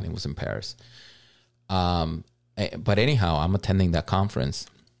 and it was in Paris. But anyhow, I'm attending that conference,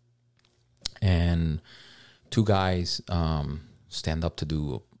 and two guys stand up to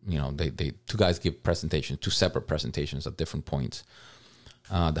do, two guys give presentations, two separate presentations at different points.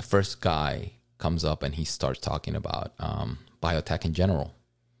 The first guy comes up and he starts talking about biotech in general,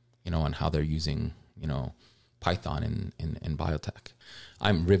 and how they're using, Python in biotech.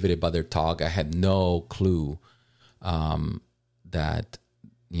 I'm riveted by their talk. I had no clue that,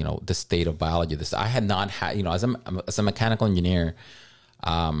 the state of biology. I had not had, as a mechanical engineer,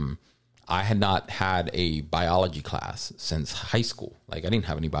 I had not had a biology class since high school. Like, I didn't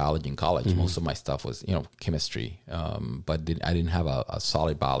have any biology in college. Mm-hmm. Most of my stuff was, chemistry. But I didn't have a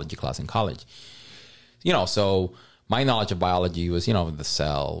solid biology class in college. So my knowledge of biology was, the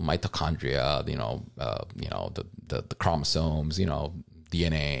cell, mitochondria, the chromosomes,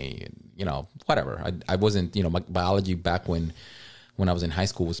 DNA, whatever. I wasn't, my biology back when I was in high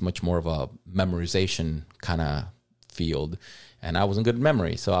school was much more of a memorization kind of field. And I wasn't good at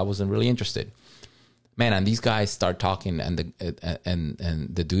memory, so I wasn't really interested. Man, and these guys start talking, and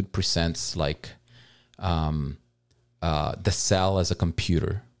the dude presents like the cell as a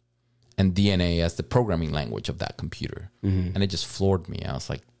computer and DNA as the programming language of that computer. Mm-hmm. And it just floored me. I was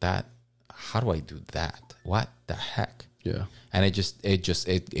like, how do I do that? What the heck? Yeah. And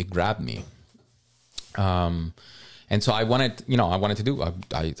it grabbed me. And And so I wanted, you know,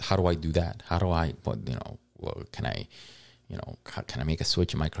 how do I do that? How do I, well, can I, can I make a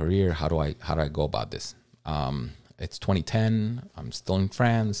switch in my career? How do I go about this? It's 2010. I'm still in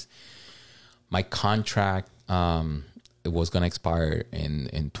France. My contract, it was going to expire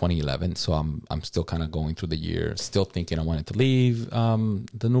in 2011. So I'm still kind of going through the year, still thinking I wanted to leave,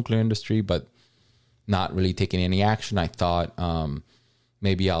 the nuclear industry, but not really taking any action. I thought,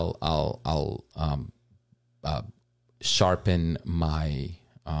 maybe I'll sharpen my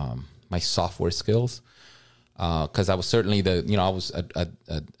my software skills, because I was certainly I was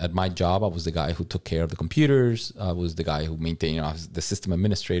at my job. I was the guy who took care of the computers. I was the guy who maintained. I was the system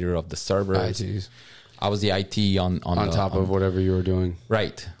administrator of the servers. ITs. I was the IT on top of whatever you were doing.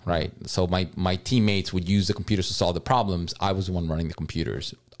 Right. So my teammates would use the computers to solve the problems. I was the one running the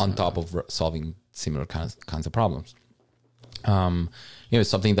computers on top of solving similar kinds of problems. It's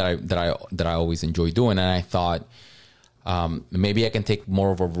something that I always enjoy doing, and I thought maybe I can take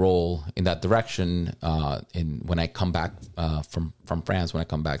more of a role in that direction when I come back from France, when I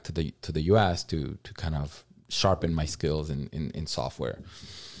come back to the US to kind of sharpen my skills in software.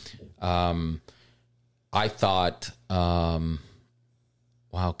 I thought, wow,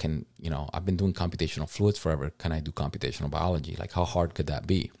 I've been doing computational fluids forever. Can I do computational biology? Like, how hard could that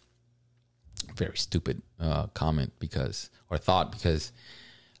be? Very stupid comment because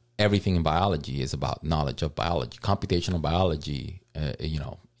everything in biology is about knowledge of biology. Computational biology, you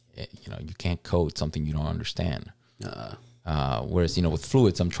can't code something you don't understand. Whereas, with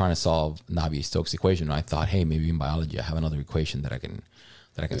fluids, I'm trying to solve Navier-Stokes equation. And I thought, hey, maybe in biology I have another equation that I can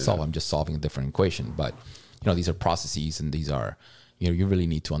solve. I'm just solving a different equation. But, these are processes, and these are, you really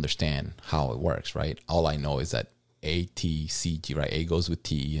need to understand how it works, right? All I know is that A, T, C, G, right? A goes with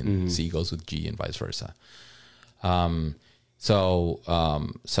T and C goes with G and vice versa. So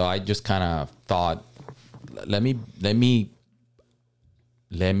I just kind of thought, let me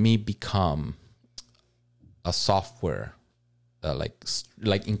become a software,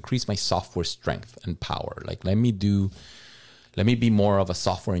 like increase my software strength and power. Like, let me be more of a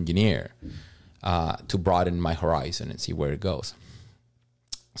software engineer, to broaden my horizon and see where it goes.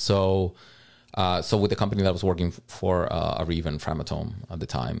 So with the company that I was working for, Areva and Framatome at the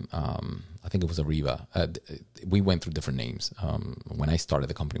time, I think it was Areva. We went through different names. When I started,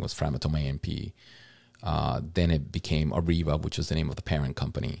 the company was Framatome AMP. Then it became Areva, which was the name of the parent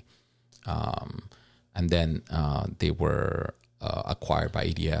company. And then they were acquired by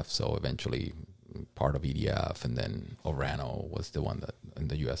EDF. So eventually part of EDF, and then Orano was the one that in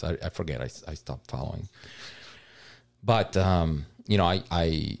the US. I forget. I stopped following. But I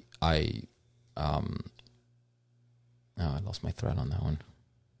lost my thread on that one.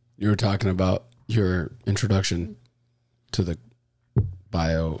 You were talking about your introduction to the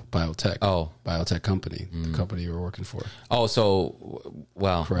biotech company, the company you were working for. Oh, so,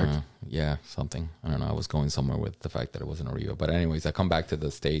 well, correct. Yeah, something. I don't know. I was going somewhere with the fact that it wasn't Areva. But anyways, I come back to the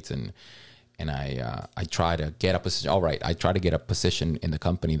States and I try to get a position. All right, I try to get a position in the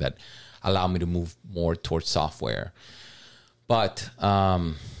company that allow me to move more towards software. But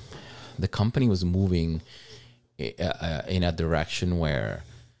the company was moving in a direction where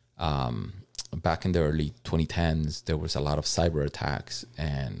back in the early 2010s, there was a lot of cyber attacks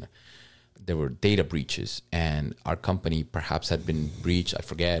and there were data breaches, and our company perhaps had been breached. I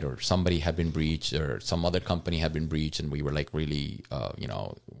forget, or somebody had been breached, or some other company had been breached, and we were like really,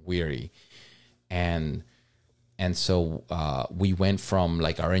 weary. And so we went from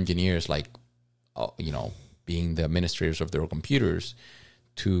like our engineers, being the administrators of their computers,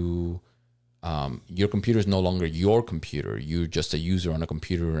 to your computer is no longer your computer. You're just a user on a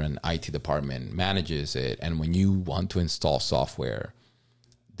computer, and IT department manages it. And when you want to install software,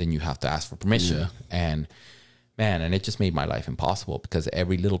 then you have to ask for permission. Yeah. And it just made my life impossible, because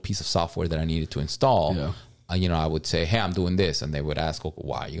every little piece of software that I needed to install, I would say, hey, I'm doing this. And they would ask, okay,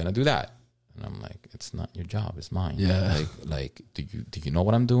 why are you going to do that? And I'm like, it's not your job, it's mine. Yeah. Like, do you know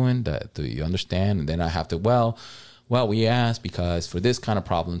what I'm doing? Do you understand? And then I have to, well, we asked because for this kind of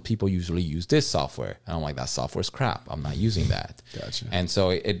problem, people usually use this software. And I'm like, that software's crap. I'm not using that. Gotcha. And so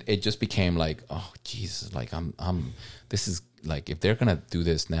it just became like, oh, Jesus, like this is like, if they're going to do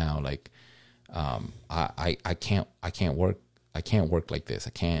this now, like, I can't work like this.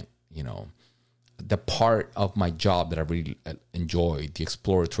 I can't, the part of my job that I really enjoy, the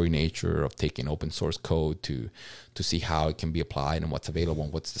exploratory nature of taking open source code to see how it can be applied and what's available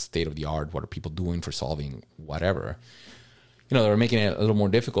and what's the state of the art, what are people doing for solving whatever, they were making it a little more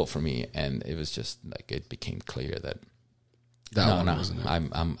difficult for me. And it was just like, it became clear that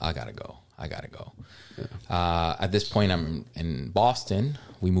I gotta go. I gotta go. At this point, I'm in Boston.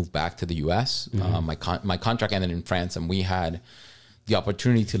 We moved back to the U.S. My contract ended in France, and we had the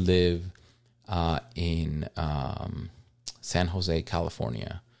opportunity to live in San Jose,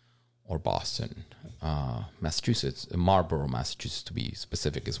 California, or Boston, Massachusetts. Marlborough, Massachusetts, to be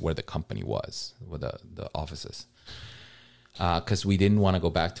specific, is where the company was, where the offices. Because we didn't want to go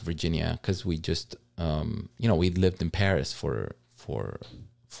back to Virginia, because we just, we lived in Paris for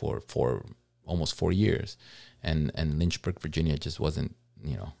almost 4 years, and Lynchburg, Virginia, just wasn't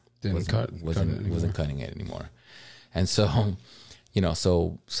wasn't cutting it anymore. And so,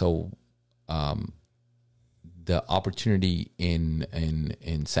 the opportunity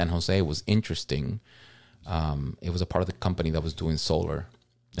in San Jose was interesting. It was a part of the company that was doing solar,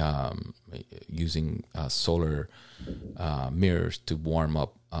 using solar mirrors to warm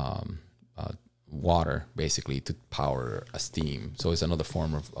up water, basically, to power a steam. So it's another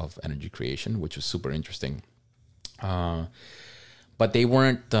form of energy creation, which was super interesting. But they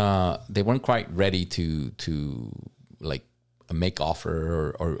weren't quite ready to like make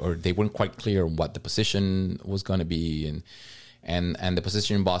offer, or they weren't quite clear on what the position was going to be, and the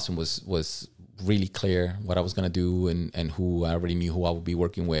position in Boston was really clear what I was going to do, and who I already knew who I would be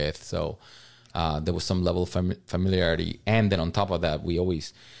working with. So there was some level of familiarity, and then on top of that, we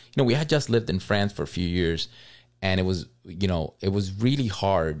always, we had just lived in France for a few years, and it was really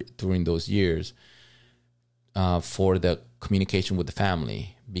hard during those years for the communication with the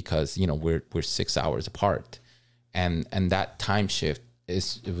family, because we're 6 hours apart. And that time shift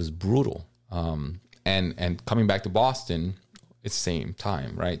it was brutal. And coming back to Boston, it's the same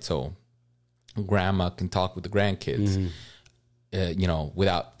time, right? So grandma can talk with the grandkids,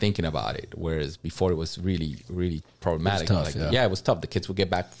 without thinking about it. Whereas before it was really, really problematic. It was tough, it was tough. The kids would get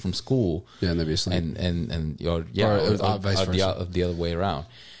back from school, and they'd be asleep, or vice versa, the other way around.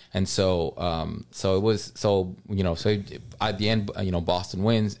 And so, at the end, Boston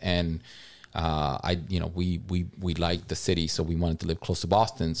wins, and we liked the city, so we wanted to live close to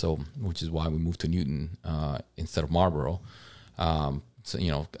Boston. So, which is why we moved to Newton instead of Marlborough.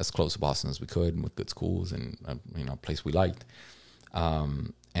 So, as close to Boston as we could, with good schools and a place we liked.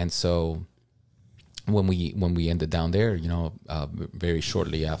 And so, when we ended down there, very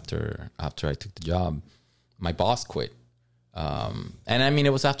shortly after I took the job, my boss quit. And I mean,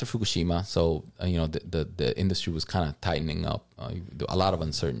 it was after Fukushima, so the industry was kind of tightening up, a lot of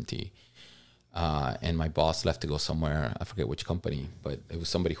uncertainty. And my boss left to go somewhere. I forget which company, but it was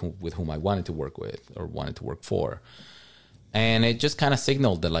somebody with whom I wanted to work with, or wanted to work for. And it just kind of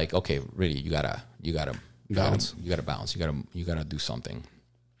signaled that, like, okay, really, you gotta bounce. You gotta bounce. You gotta do something.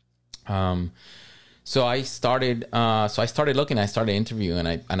 So I started looking. I started interviewing,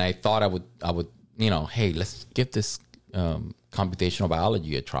 and I thought I would hey, let's give this computational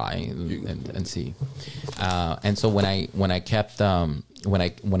biology a try and see. And so when I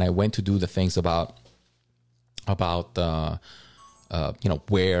went to do the things about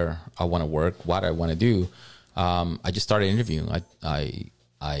where I want to work, what I want to do, I just started interviewing. I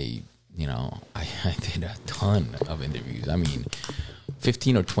did a ton of interviews. I mean,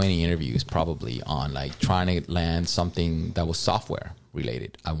 15 or 20 interviews probably, on like trying to land something that was software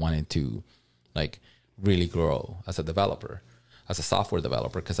related. I wanted to really grow as a developer, as a software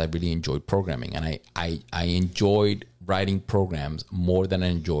developer, because I really enjoyed programming, and I enjoyed writing programs more than I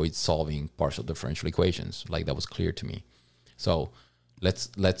enjoyed solving partial differential equations. Like, that was clear to me. So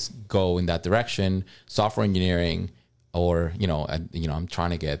let's go in that direction, software engineering, or I'm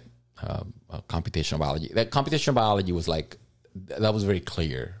trying to get computational biology. That computational biology was that was very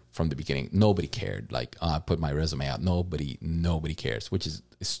clear from the beginning. Nobody cared. I put my resume out. Nobody cares, which is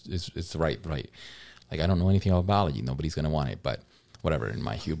it's right. Like, I don't know anything about biology. Nobody's going to want it. But whatever, in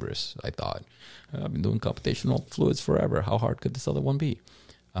my hubris, I thought, I've been doing computational fluids forever. How hard could this other one be?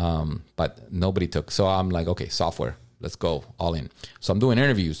 But nobody took. So I'm like, okay, software. Let's go all in. So I'm doing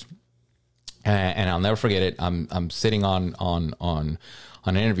interviews. And I'll never forget it. I'm sitting on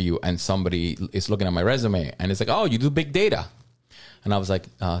an interview, and somebody is looking at my resume, and it's like, oh, you do big data. And I was like,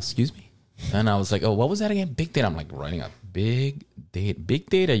 excuse me? And I was like, oh, what was that again? Big data. I'm like, writing a big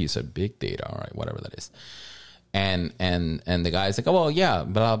data. You said big data. All right, whatever that is. And the guy's like, oh, well, yeah,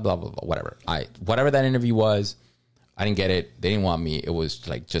 blah, blah, blah, blah, whatever. Whatever that interview was, I didn't get it. They didn't want me. It was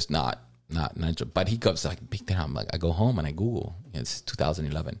just not. But he goes like, big data. I'm like, I go home and I Google. It's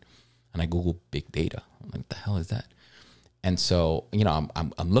 2011, and I Google big data. I'm like, what the hell is that? And so,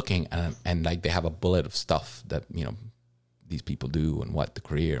 I'm looking, and like, they have a bullet of stuff that, these people do, and what the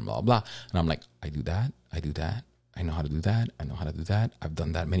career, and blah, blah. And I'm like, I do that. I know how to do that. I've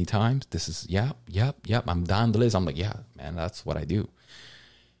done that many times. This is, yep. I'm down the list. I'm like, yeah, man, that's what I do.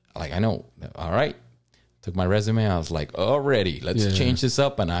 Like, I know. All right. Took my resume. I was like, already, let's change this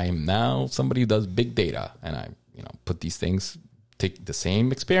up. And I am now somebody who does big data. And I, put these things, take the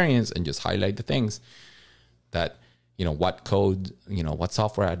same experience and just highlight the things that, what code, what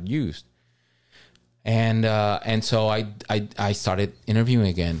software I'd used. And so I started interviewing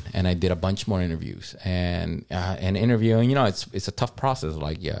again, and I did a bunch more interviews, and interviewing, it's a tough process.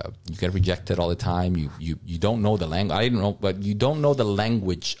 Like, you get rejected all the time. You don't know the language. I didn't know, but you don't know the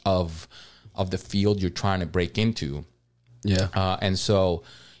language of the field you're trying to break into. Yeah. And so,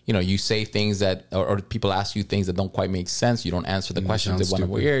 you say things that, or people ask you things that don't quite make sense. You don't answer the questions they want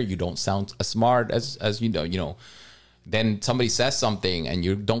to hear. You don't sound as smart as you know. Then somebody says something and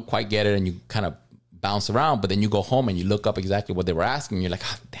you don't quite get it, and you kind of bounce around, but then you go home and you look up exactly what they were asking. And you're like,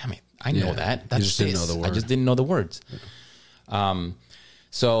 oh, damn it, I know that. That's just didn't know the word. I just didn't know the words. Yeah.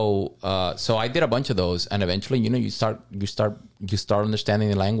 So I did a bunch of those, and eventually, you start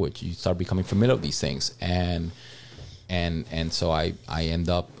understanding the language. You start becoming familiar with these things, and so I end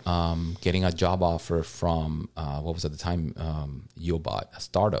up getting a job offer from what was at the time Yobot, a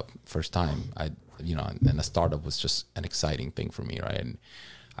startup. First time and a startup was just an exciting thing for me, right? And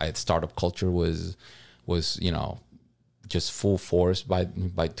startup culture was just full force by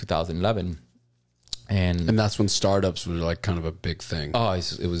 2011. And that's when startups were like kind of a big thing. Oh,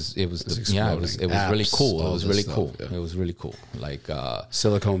 it was really cool. It was really cool. Yeah. It was really cool. Like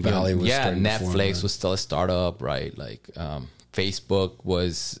Silicon Valley was Netflix was still a startup, right? Like Facebook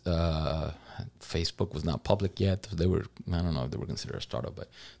was not public yet. They were, I don't know if they were considered a startup, but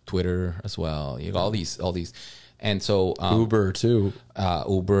Twitter as well. You know, all these. And so Uber too,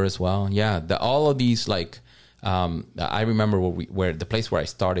 Uber as well. Yeah, all of these, like I remember where the place where I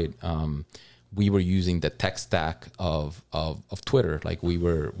started. We were using the tech stack of Twitter. Like we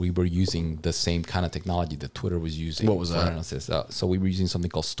were using the same kind of technology that Twitter was using. What was that? So we were using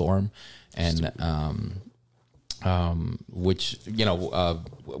something called Storm, and which we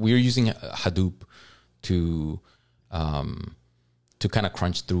were using Hadoop to kind of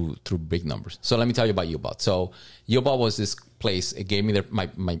crunch through big numbers. So let me tell you about Yobot. So Yobot was this place. It gave me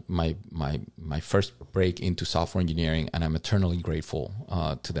my first break into software engineering, and I'm eternally grateful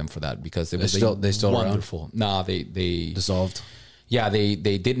to them for that, because it was they still wonderful. Around? No, they dissolved. Yeah, they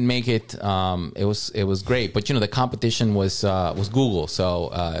didn't make it. It was great, but the competition was Google.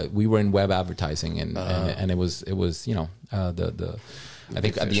 So we were in web advertising, and it was I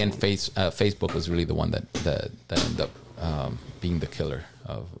think at the end Facebook was really the one that ended up being the killer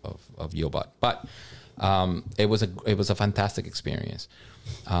of Yobot. But it was a fantastic experience.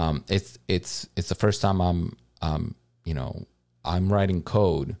 It's the first time I'm writing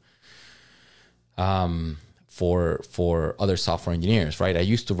code for other software engineers, right? I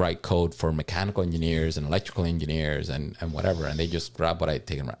used to write code for mechanical engineers and electrical engineers and whatever, and they just grab what I'd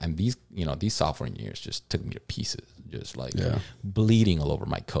taken. And these software engineers just took me to pieces, just like bleeding all over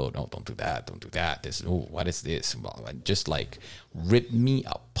my code. Oh, don't do that. Don't do that. This, what is this? Just like ripped me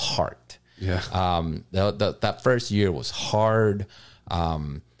apart. Yeah. That first year was hard. I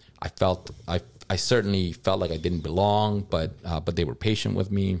certainly felt like I didn't belong, but they were patient with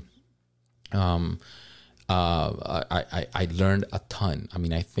me. I learned a ton. I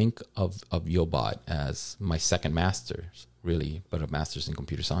mean, I think of Yobot as my second master's, really, but a master's in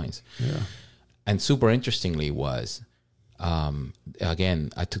computer science. Yeah. And super interestingly was,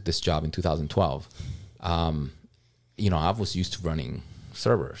 again, I took this job in 2012. I was used to running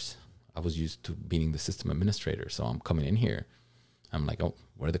servers. I was used to being the system administrator. So I'm coming in here. I'm like, oh,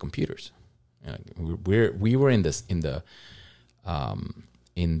 where are the computers? We were in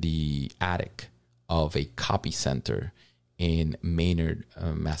the attic of a copy center in Maynard,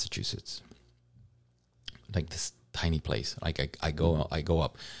 Massachusetts. Like this tiny place. Like I go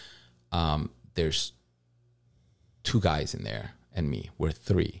up. There's 2 guys in there and me. We're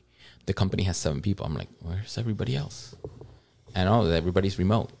 3. The company has 7 people. I'm like, where's everybody else? And everybody's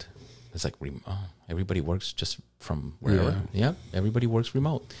remote. It's like, everybody works just from wherever. Yeah, everybody works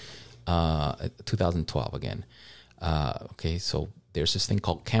remote. 2012 again. Okay, so there's this thing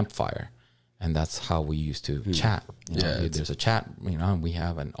called Campfire. And that's how we used to chat. There's a chat, and we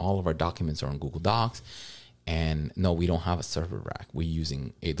have, and all of our documents are on Google Docs. And no, we don't have a server rack. We're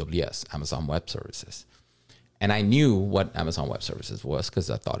using AWS, Amazon Web Services. And I knew what Amazon Web Services was because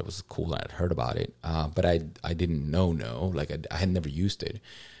I thought it was cool and I'd heard about it. But I didn't know, like I had never used it.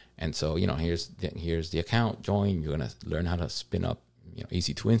 And so, here's the account, join. You're going to learn how to spin up,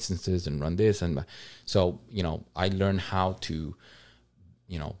 EC2 instances and run this. And so, I learned how to,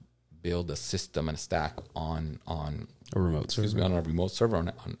 build a system and a stack on a remote server. On a remote server on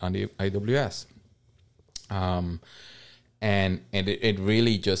the AWS. it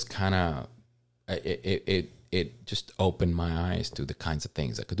really just kind of it just opened my eyes to the kinds of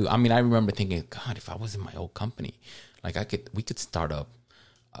things I could do. I mean, I remember thinking, God, if I was in my old company, like we could start up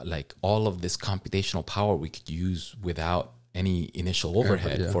like all of this computational power we could use without any initial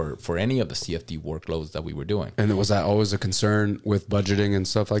overhead for any of the CFD workloads that we were doing. And was that always a concern with budgeting and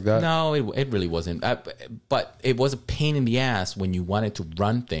stuff like that? No, it really wasn't. But it was a pain in the ass when you wanted to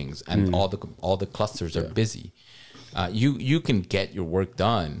run things and all the clusters are busy. You can get your work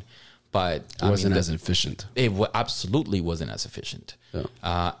done, but it wasn't as efficient. It absolutely wasn't as efficient.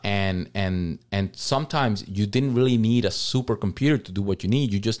 Yeah. And sometimes you didn't really need a supercomputer to do what you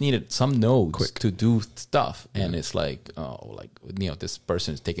need. You just needed some nodes to do stuff. And it's like, this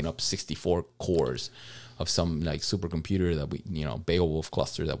person is taking up 64 cores of some like supercomputer that we, Beowulf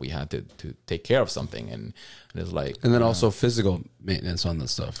cluster that we had to take care of something. And it's like, and then also physical maintenance on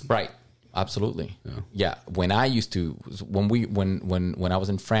this stuff. Right. Absolutely. Yeah. When I used to, when I was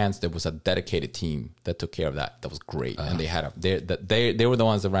in France, there was a dedicated team that took care of that. That was great. And they had they were the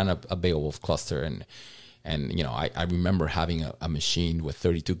ones that ran a Beowulf cluster. And I remember having a machine with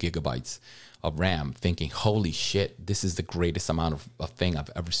 32 gigabytes of RAM thinking, holy shit, this is the greatest amount of thing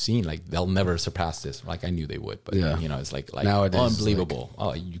I've ever seen. Like they'll never surpass this. Like I knew they would, but it's like nowadays,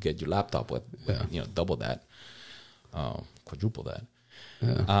 unbelievable. You get your laptop with double that, quadruple that.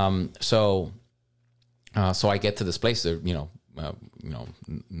 Yeah. So I get to this place there, no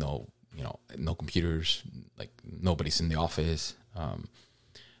computers, like nobody's in the office.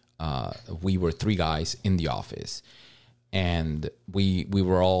 We were 3 guys in the office, and we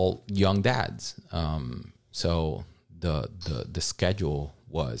were all young dads. So the schedule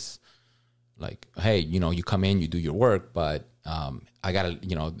was like, hey, you come in, you do your work, but I gotta,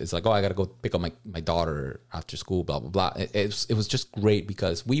 it's like, I gotta go pick up my daughter after school, blah, blah, blah. It was just great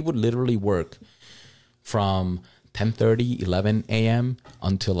because we would literally work from 10:30, 11 a.m.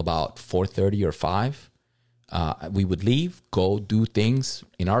 until about 4:30 or 5. We would leave, go do things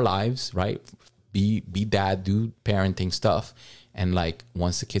in our lives, right? Be dad, do parenting stuff. And like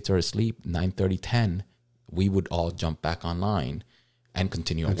once the kids are asleep, 9:30, 10, we would all jump back online and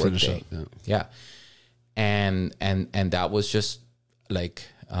continue our work day. Yeah. And that was just like,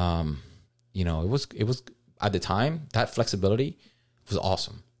 it was at the time, that flexibility was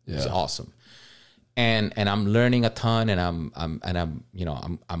awesome. Yeah. It was awesome. And I'm learning a ton, and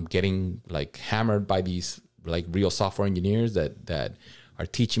I'm getting like hammered by these like real software engineers that are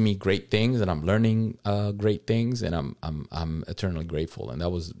teaching me great things, and I'm learning great things, and I'm eternally grateful. And that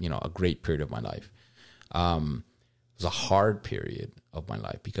was, a great period of my life. It was a hard period of my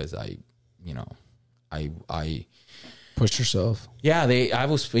life because I pushed yourself. Yeah, I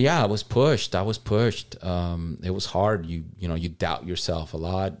was pushed. It was hard. You doubt yourself a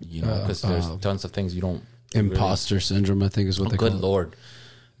lot, because there's tons of things you don't. Imposter syndrome, I think is what they call it. Good Lord.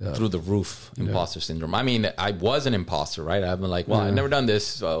 Yeah. Through the roof, imposter syndrome. I mean, I was an imposter, right? I've been like, well, I've never done this,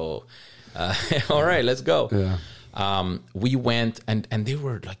 so all right, let's go. Yeah. We went, and they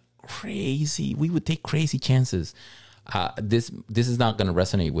were like crazy. We would take crazy chances. This is not going to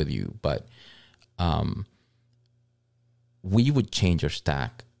resonate with you, but we would change our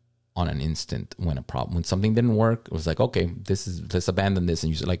stack on an instant when something didn't work. It was like, okay, let's abandon this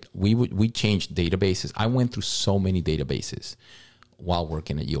and use it. Like we changed databases. I went through so many databases while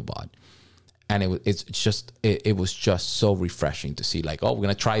working at YieldBot, and it was just so refreshing to see like, oh, we're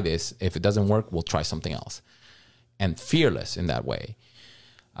gonna try this. If it doesn't work, we'll try something else, and fearless in that way.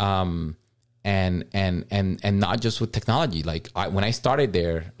 And not just with technology. Like when I started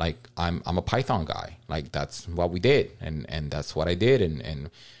there, like I'm a Python guy. Like that's what we did, and that's what I did, and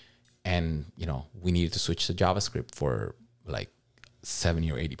we needed to switch to JavaScript for like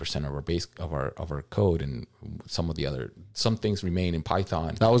 70 or 80% of our base of our code, and some things remain in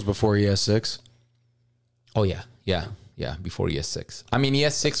Python. That was before ES6. Oh yeah, before ES6. I mean,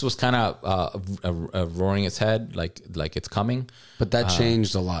 ES6 was kind of roaring its head, like it's coming. But that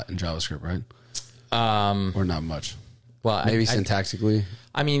changed a lot in JavaScript, right? Or not much. Well, maybe syntactically.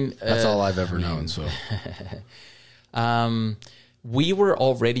 I mean, that's all I've ever known. So, we were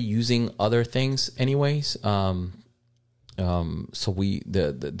already using other things, anyways. So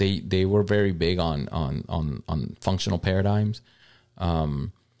they were very big on functional paradigms,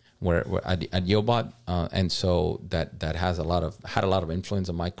 where at YieldBot, and so that had a lot of influence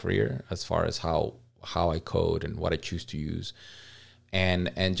on my career as far as how I code and what I choose to use.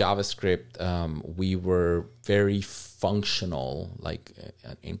 And JavaScript, we were very functional, like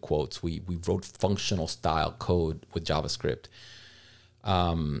in quotes, we wrote functional style code with JavaScript,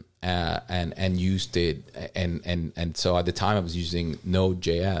 and used it, and so at the time I was using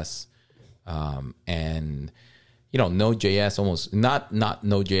Node.js, and Node.js almost not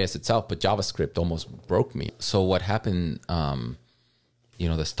Node.js itself, but JavaScript almost broke me. So what happened?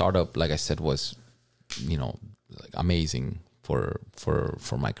 The startup, like I said, was like amazing for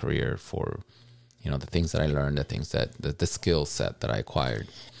my career, for the things that I learned, the things that the skill set that I acquired.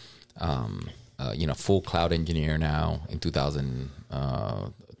 Full cloud engineer now in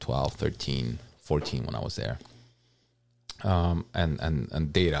 2012, 13, 14 when I was there.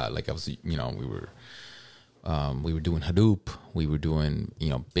 And data, like I was, we were doing Hadoop, we were doing,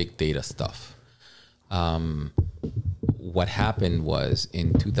 big data stuff. What happened was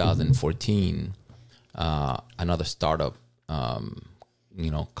in 2014, another startup,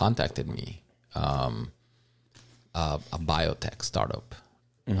 contacted me, a biotech startup,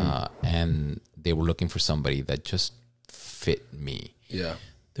 and they were looking for somebody that just fit me. Yeah.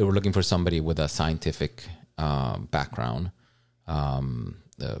 They were looking for somebody with a scientific background, and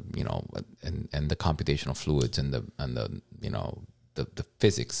the computational fluids and the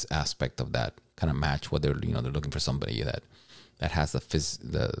physics aspect of that kind of match what they're looking for somebody that has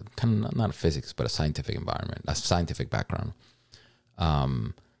the kind of not a physics but a scientific environment, a scientific background,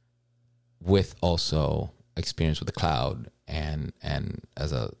 with also experience with the cloud and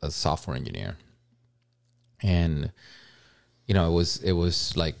as a software engineer. And it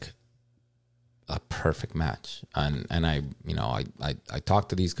was like a perfect match. And I talked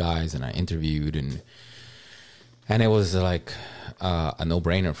to these guys and I interviewed and it was like a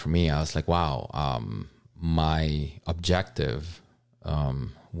no-brainer for me. I was like, wow, my objective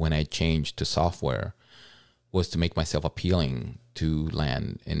when I changed to software was to make myself appealing to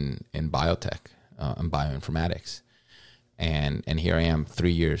land in biotech and bioinformatics. And here I am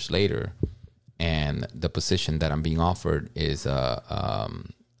 3 years later, and the position that I'm being offered is a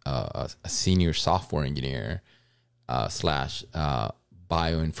senior software engineer /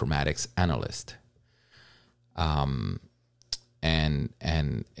 bioinformatics analyst. And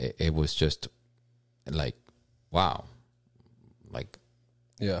it was just like, wow, like,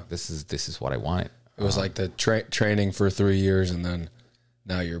 yeah, this is what I wanted. It was like the training for 3 years, and then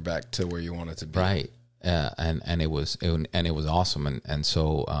now you're back to where you wanted to be. Right. And it was awesome. And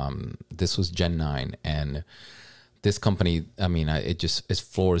so, this was Gen 9, and this company, I mean, it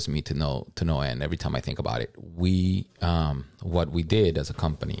floors me to no end every time I think about it. What we did as a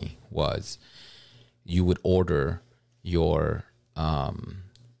company was you would order your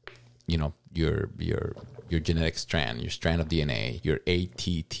genetic strand, your strand of DNA, your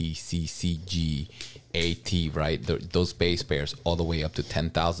ATTCCG, AT, right? Those base pairs, all the way up to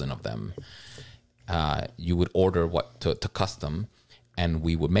 10,000 of them. You would order to custom, and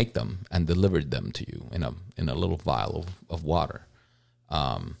we would make them and deliver them to you in a little vial of water.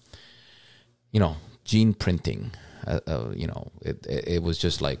 Gene printing. It was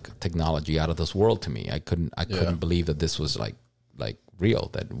just like technology out of this world to me. I couldn't believe that this was like real,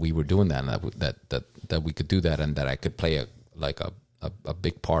 that we were doing that, and that we could do that, and that I could play a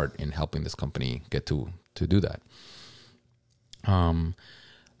big part in helping this company get to do that.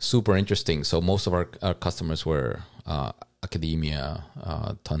 Super interesting. So most of our customers were academia,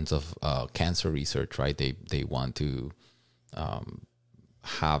 tons of cancer research, right? They want to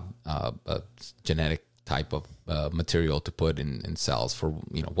have a genetic type of material to put in cells for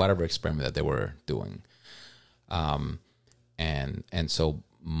whatever experiment that they were doing. And so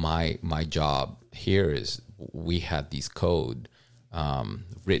my job here is we had these code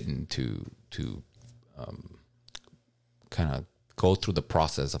written to kind of go through the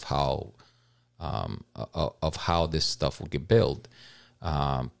process of how this stuff would get built,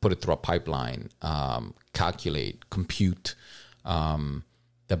 put it through a pipeline, calculate, compute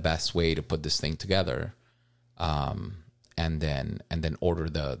the best way to put this thing together, and then order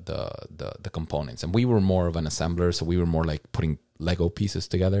the components. And we were more of an assembler, so we were more like putting Lego pieces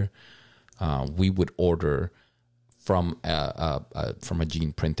together. We would order from a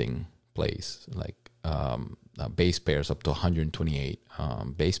gene printing place, like base pairs up to 128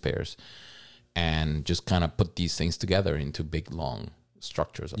 base pairs, and just kind of put these things together into big long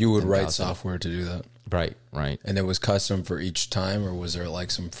structures. You would write software to do that, right? And it was custom for each time, or was there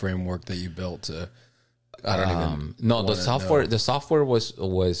like some framework that you built to? I don't even. No, the software. The software was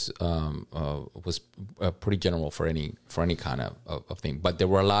pretty general for any kind of thing. But there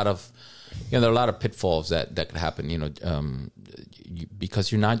were a lot of, there are a lot of pitfalls that could happen.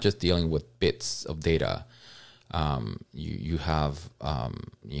 Because you're not just dealing with bits of data. You have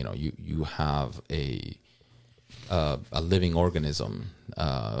you have a living organism.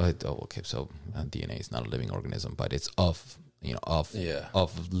 So DNA is not a living organism, but it's of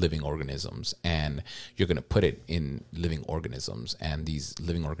living organisms, and you're going to put it in living organisms, and these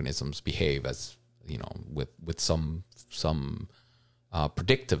living organisms behave as with some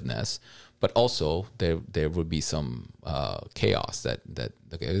predictiveness, but also there would be some chaos. It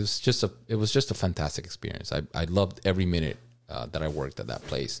was just a fantastic experience. I loved every minute that I worked at that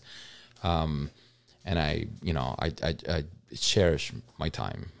place, and I cherish my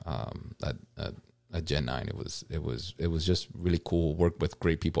time at Gen 9. It was just really cool. Work with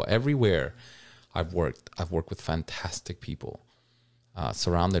great people everywhere. I've worked with fantastic people,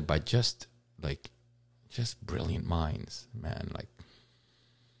 surrounded by just brilliant minds, man. Like,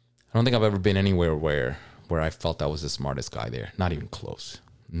 I don't think I've ever been anywhere where I felt I was the smartest guy there. Not even close.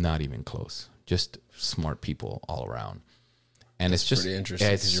 Just smart people all around. And it's just pretty interesting.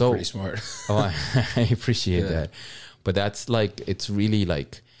 Yeah, it's you're so pretty smart. Oh, I appreciate that. But that's it's really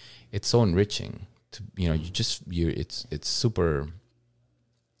it's so enriching to, it's super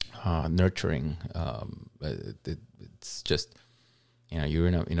nurturing. It's just, you're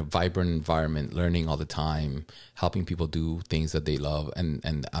in a vibrant environment, learning all the time, helping people do things that they love,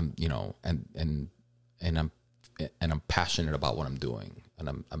 and I'm I'm passionate about what I'm doing, and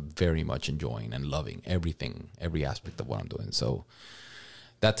I'm very much enjoying and loving every aspect of what I'm doing. So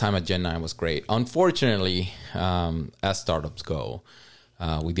that time at Gen 9 was great. Unfortunately, as startups go,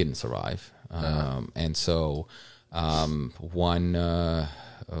 we didn't survive, and so one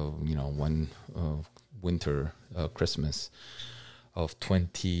winter Christmas of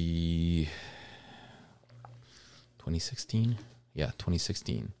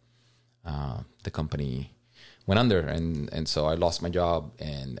 2016, the company went under, and so I lost my job,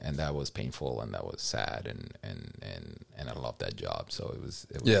 and that was painful, and that was sad, and I loved that job. So it was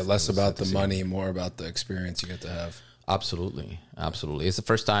less about the money, more about the experience you get to have. Absolutely. It's the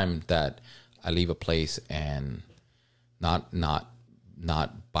first time that I leave a place and not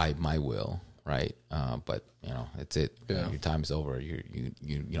by my will, right? But it's it. Yeah. Your time's over. You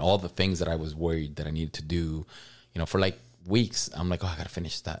all the things that I was worried that I needed to do, for like weeks. I'm like, I gotta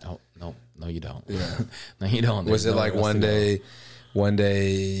finish that. Oh no, you don't. Yeah. No, you don't. Was There's it like nowhere else to one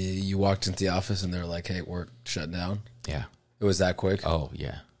day you walked into the office and they're like, "Hey, work shut down"? go? Yeah. It was that quick? Oh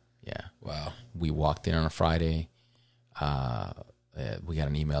yeah. Wow. We walked in on a Friday. We got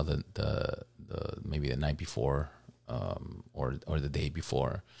an email the maybe the night before, or the day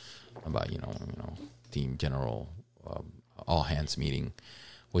before, about team general all hands meeting,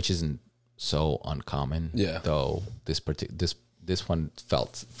 which isn't so uncommon. Yeah. Though this one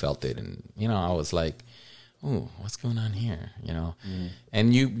felt it, and I was like, "Ooh, what's going on here?"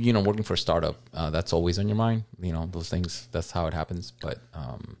 And working for a startup, that's always on your mind. Those things. That's how it happens. But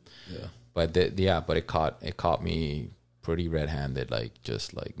But it caught me pretty red-handed,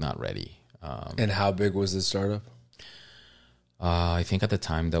 just not ready. And how big was this startup? I think at the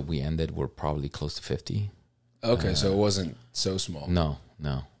time that we ended, we're probably close to 50. Okay, so it wasn't so small. No.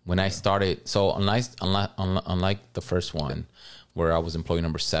 When I started, so unlike the first one, where I was employee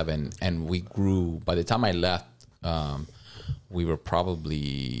number 7, and we grew. By the time I left, we were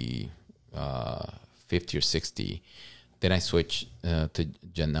probably 50 or 60. Then I switched to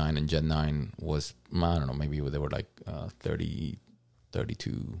Gen 9, and Gen 9 was, I don't know, maybe there were 30,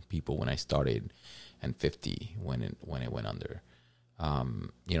 32 people when I started, and 50 when it went under.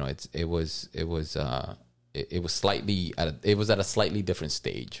 It was at a slightly different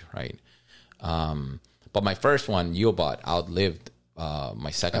stage, right? But my first one, Yobot, outlived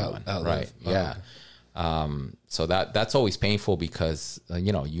my second one, right? Oh, yeah. okay. So that's always painful because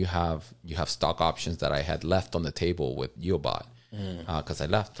you have stock options that I had left on the table with Yobot, because I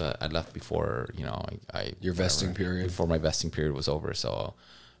left before Your vesting period. before my vesting period was over. So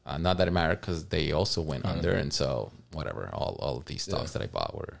not that it mattered, because they also went under, and so whatever, all of these stocks that I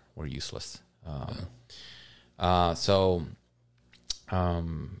bought were useless. So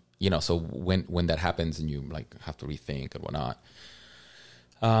when that happens and you have to rethink and whatnot.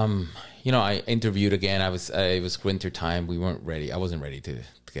 I interviewed again. It was winter time. We weren't ready. I wasn't ready to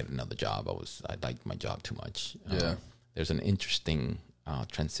get another job. I liked my job too much. Yeah. There's an interesting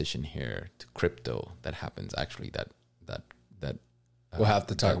transition here to crypto that happens actually. That We'll have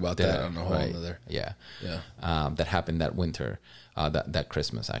to talk about that on a whole right. other. Yeah. Yeah. That happened that winter, that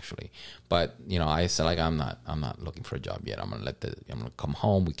Christmas actually. But I said I'm not looking for a job yet. I'm gonna come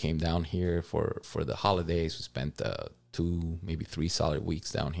home. We came down here for the holidays. We spent 2, maybe 3 solid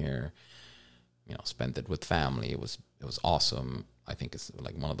weeks down here. Spent it with family. It was awesome. I think it's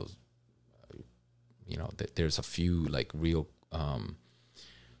one of those. There's a few real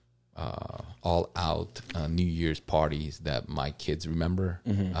all out New Year's parties that my kids remember,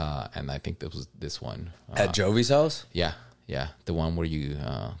 and I think this one At Jovi's house? Yeah, the one where you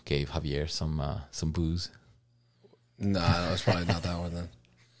gave Javier some booze. No, it's probably not that one then.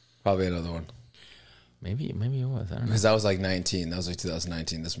 Probably another one. Maybe it was. I don't know. Because that was like 19. That was like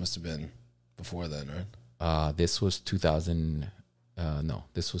 2019. This must have been before then, right? This was 2000. No,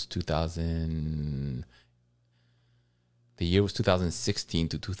 this was 2000. The year was 2016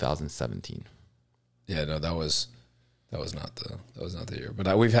 to 2017. Yeah, no, that was not the year.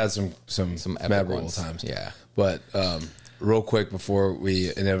 But we've had some epic memorable ones. times. Yeah. But real quick before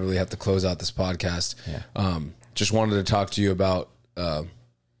we inevitably have to close out this podcast, just wanted to talk to you about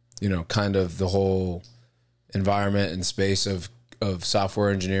kind of the whole environment and space of software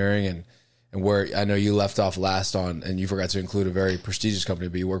engineering and where I know you left off last on, and you forgot to include a very prestigious company,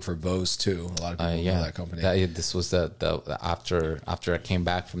 but you work for Bose too. A lot of people know that company. This was the after I came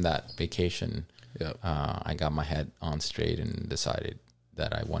back from that vacation. Yeah. I got my head on straight and decided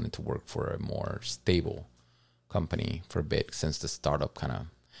that I wanted to work for a more stable company for a bit, since the startup kind of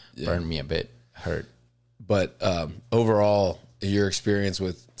burned me a bit, hurt. But overall, your experience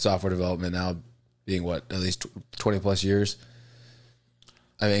with software development now being at least 20 plus years,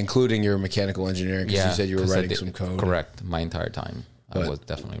 I mean, including your mechanical engineering, because you said you were writing some code. Correct. My entire time. I was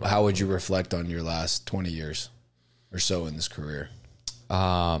definitely writing. How would you reflect on your last 20 years or so in this career?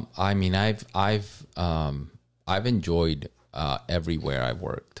 I mean, I've enjoyed everywhere I've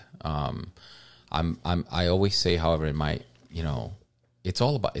worked. I always say, however, it's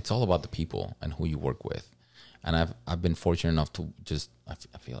all about the people and who you work with. And I've been fortunate enough to I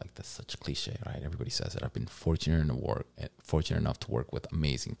feel like that's such a cliche, right? Everybody says it. I've been fortunate enough to work with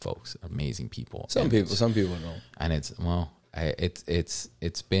amazing folks, amazing people. Some people don't. And it's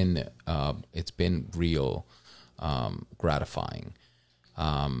been real gratifying.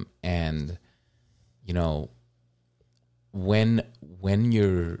 And when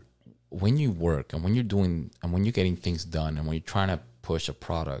you work and when you're doing and when you're getting things done and when you're trying to push a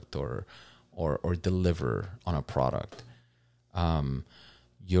product or deliver on a product,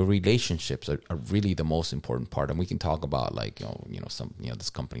 your relationships are really the most important part. And we can talk about this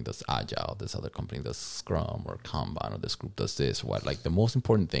company does Agile, this other company does Scrum or Kanban, or this group does this or what. Like, the most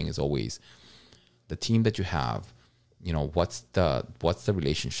important thing is always the team that you have. What's the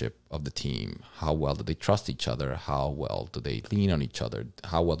relationship of the team? How well do they trust each other? How well do they lean on each other?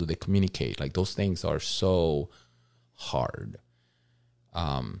 How well do they communicate? Like, those things are so hard.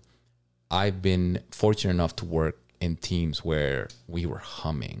 I've been fortunate enough to work in teams where we were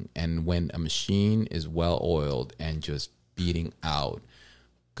humming, and when a machine is well oiled and just beating out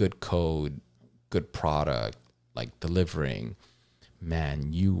good code, good product, like delivering,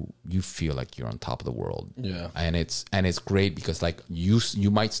 man, you feel like you're on top of the world. Yeah. And it's great because, like, you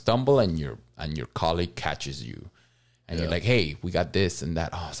might stumble and your colleague catches you and you're like, hey, we got this and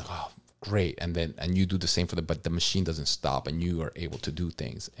that. Oh, it's like, oh, great. And you do the same for them, but the machine doesn't stop and you are able to do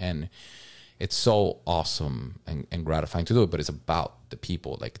things. And it's so awesome and gratifying to do it, but it's about the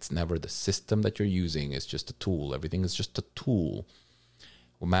people. Like, it's never the system that you're using. It's just a tool. Everything is just a tool.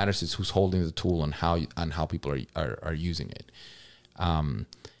 What matters is who's holding the tool and how people are using it.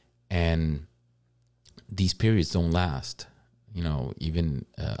 And these periods don't last. Even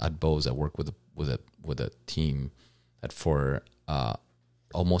at Bose, I work with a team that for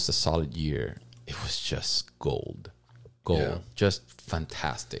almost a solid year, it was just gold, just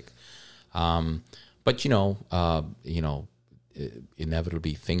fantastic. But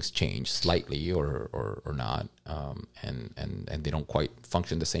inevitably things change slightly or not, and they don't quite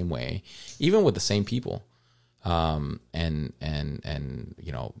function the same way, even with the same people. And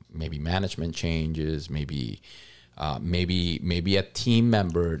maybe management changes, maybe a team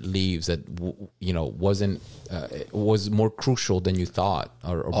member leaves that was more crucial than you thought,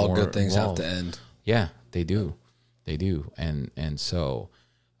 or all more, good things have to end. Yeah, they do, and so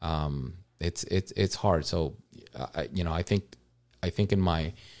it's hard. So I think in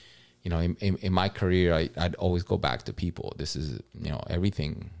my in my career, I'd always go back to people. This is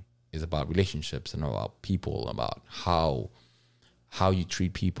everything is about relationships and about people, about how you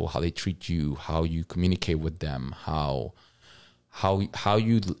treat people, how they treat you, how you communicate with them, how do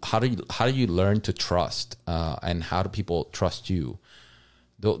you learn to trust, and how do people trust you?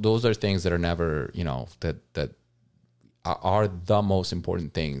 Those are things that are never, that are the most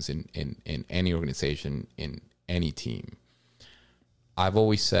important things in any organization, in any team. I've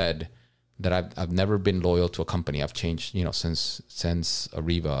always said that I've never been loyal to a company. I've changed, since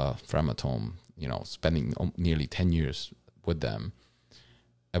Ariba, Framatome, spending nearly 10 years with them.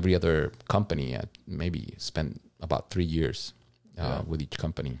 Every other company, I maybe spent about 3 years with each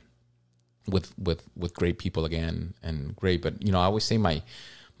company, with great people again, and great. But I always say my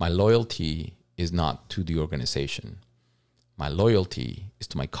loyalty is not to the organization. My loyalty is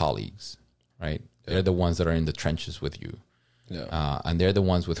to my colleagues, right? They're the ones that are in the trenches with you. And they're the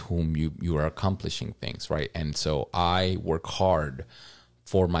ones with whom you are accomplishing things, right? And so I work hard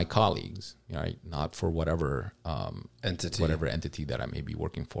for my colleagues, right? Not for whatever entity that I may be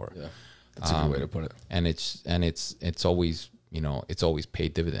working for. Yeah, that's a good way to put it. And it's always, it's always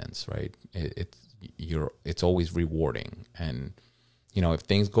paid dividends, right? It's always rewarding. And if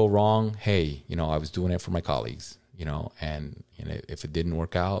things go wrong, hey, I was doing it for my colleagues, and if it didn't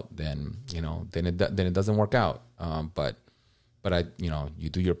work out, then then it doesn't work out. But I, you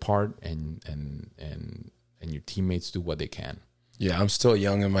do your part, and your teammates do what they can. Yeah, I'm still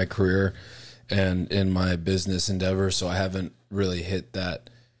young in my career and in my business endeavor, so I haven't really hit that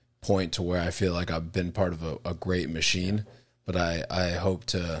point to where I feel like I've been part of a great machine. But I hope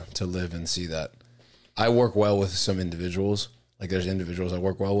to live and see that. I work well with some individuals. Like there's individuals I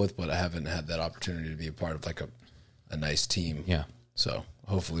work well with, but I haven't had that opportunity to be a part of like a nice team. Yeah. So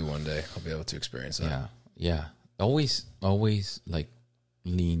hopefully one day I'll be able to experience that. Yeah. Yeah. Always like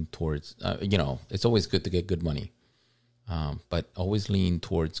lean towards, it's always good to get good money. But always lean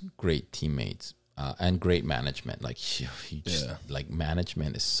towards great teammates and great management. Like like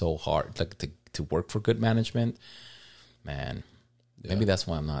management is so hard. Like to work for good management, man. Yeah. Maybe that's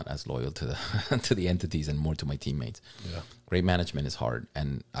why I'm not as loyal to the to the entities and more to my teammates. Yeah, great management is hard,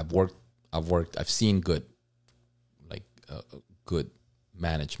 and I've seen good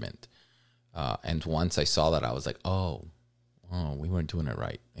management, and once I saw that, I was like, oh, we weren't doing it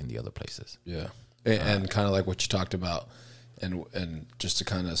right in the other places. Yeah, and kind of like what you talked about, and just to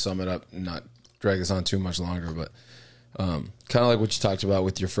kind of sum it up, and not drag this on too much longer, but kind of like what you talked about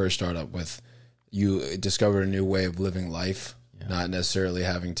with your first startup, with you discovered a new way of living life. Not necessarily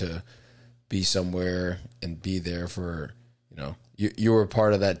having to be somewhere and be there for, you were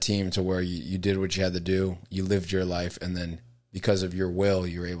part of that team to where you did what you had to do. You lived your life. And then because of your will,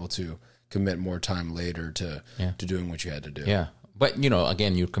 you were able to commit more time later to doing what you had to do. Yeah. But,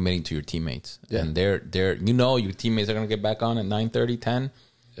 again, you're committing to your teammates. Yeah. And they're your teammates are going to get back on at 9:30, 10.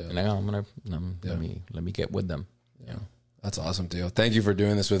 Yeah. And I'm going to, let me get with them. Yeah. That's awesome, Theo. Thank you for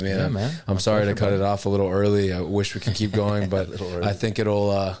doing this with me. Yeah, man. I'm sorry to cut it off a little early. I wish we could keep going, but I think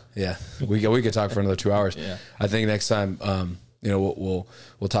it'll. We could talk for another 2 hours. Yeah. I think next time, we'll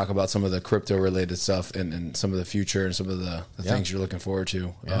talk about some of the crypto related stuff and some of the future and some of the things you're looking forward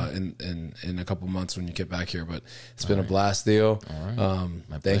to in a couple months when you get back here. But it's been a blast, Theo. All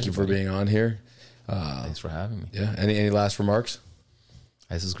right. Thank you for being on here. Thanks for having me. Yeah. Any last remarks?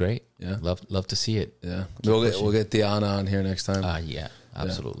 This is great. Yeah, love to see it. Yeah, we'll get Diana on here next time. Yeah,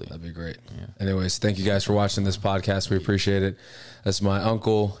 absolutely. Yeah, that'd be great. Yeah. Anyways, thank you guys for watching this podcast. We appreciate it. That's my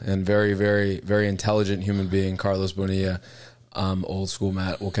uncle and very, very, very intelligent human being, Carlos Bonilla. Old School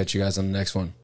Matt. We'll catch you guys on the next one.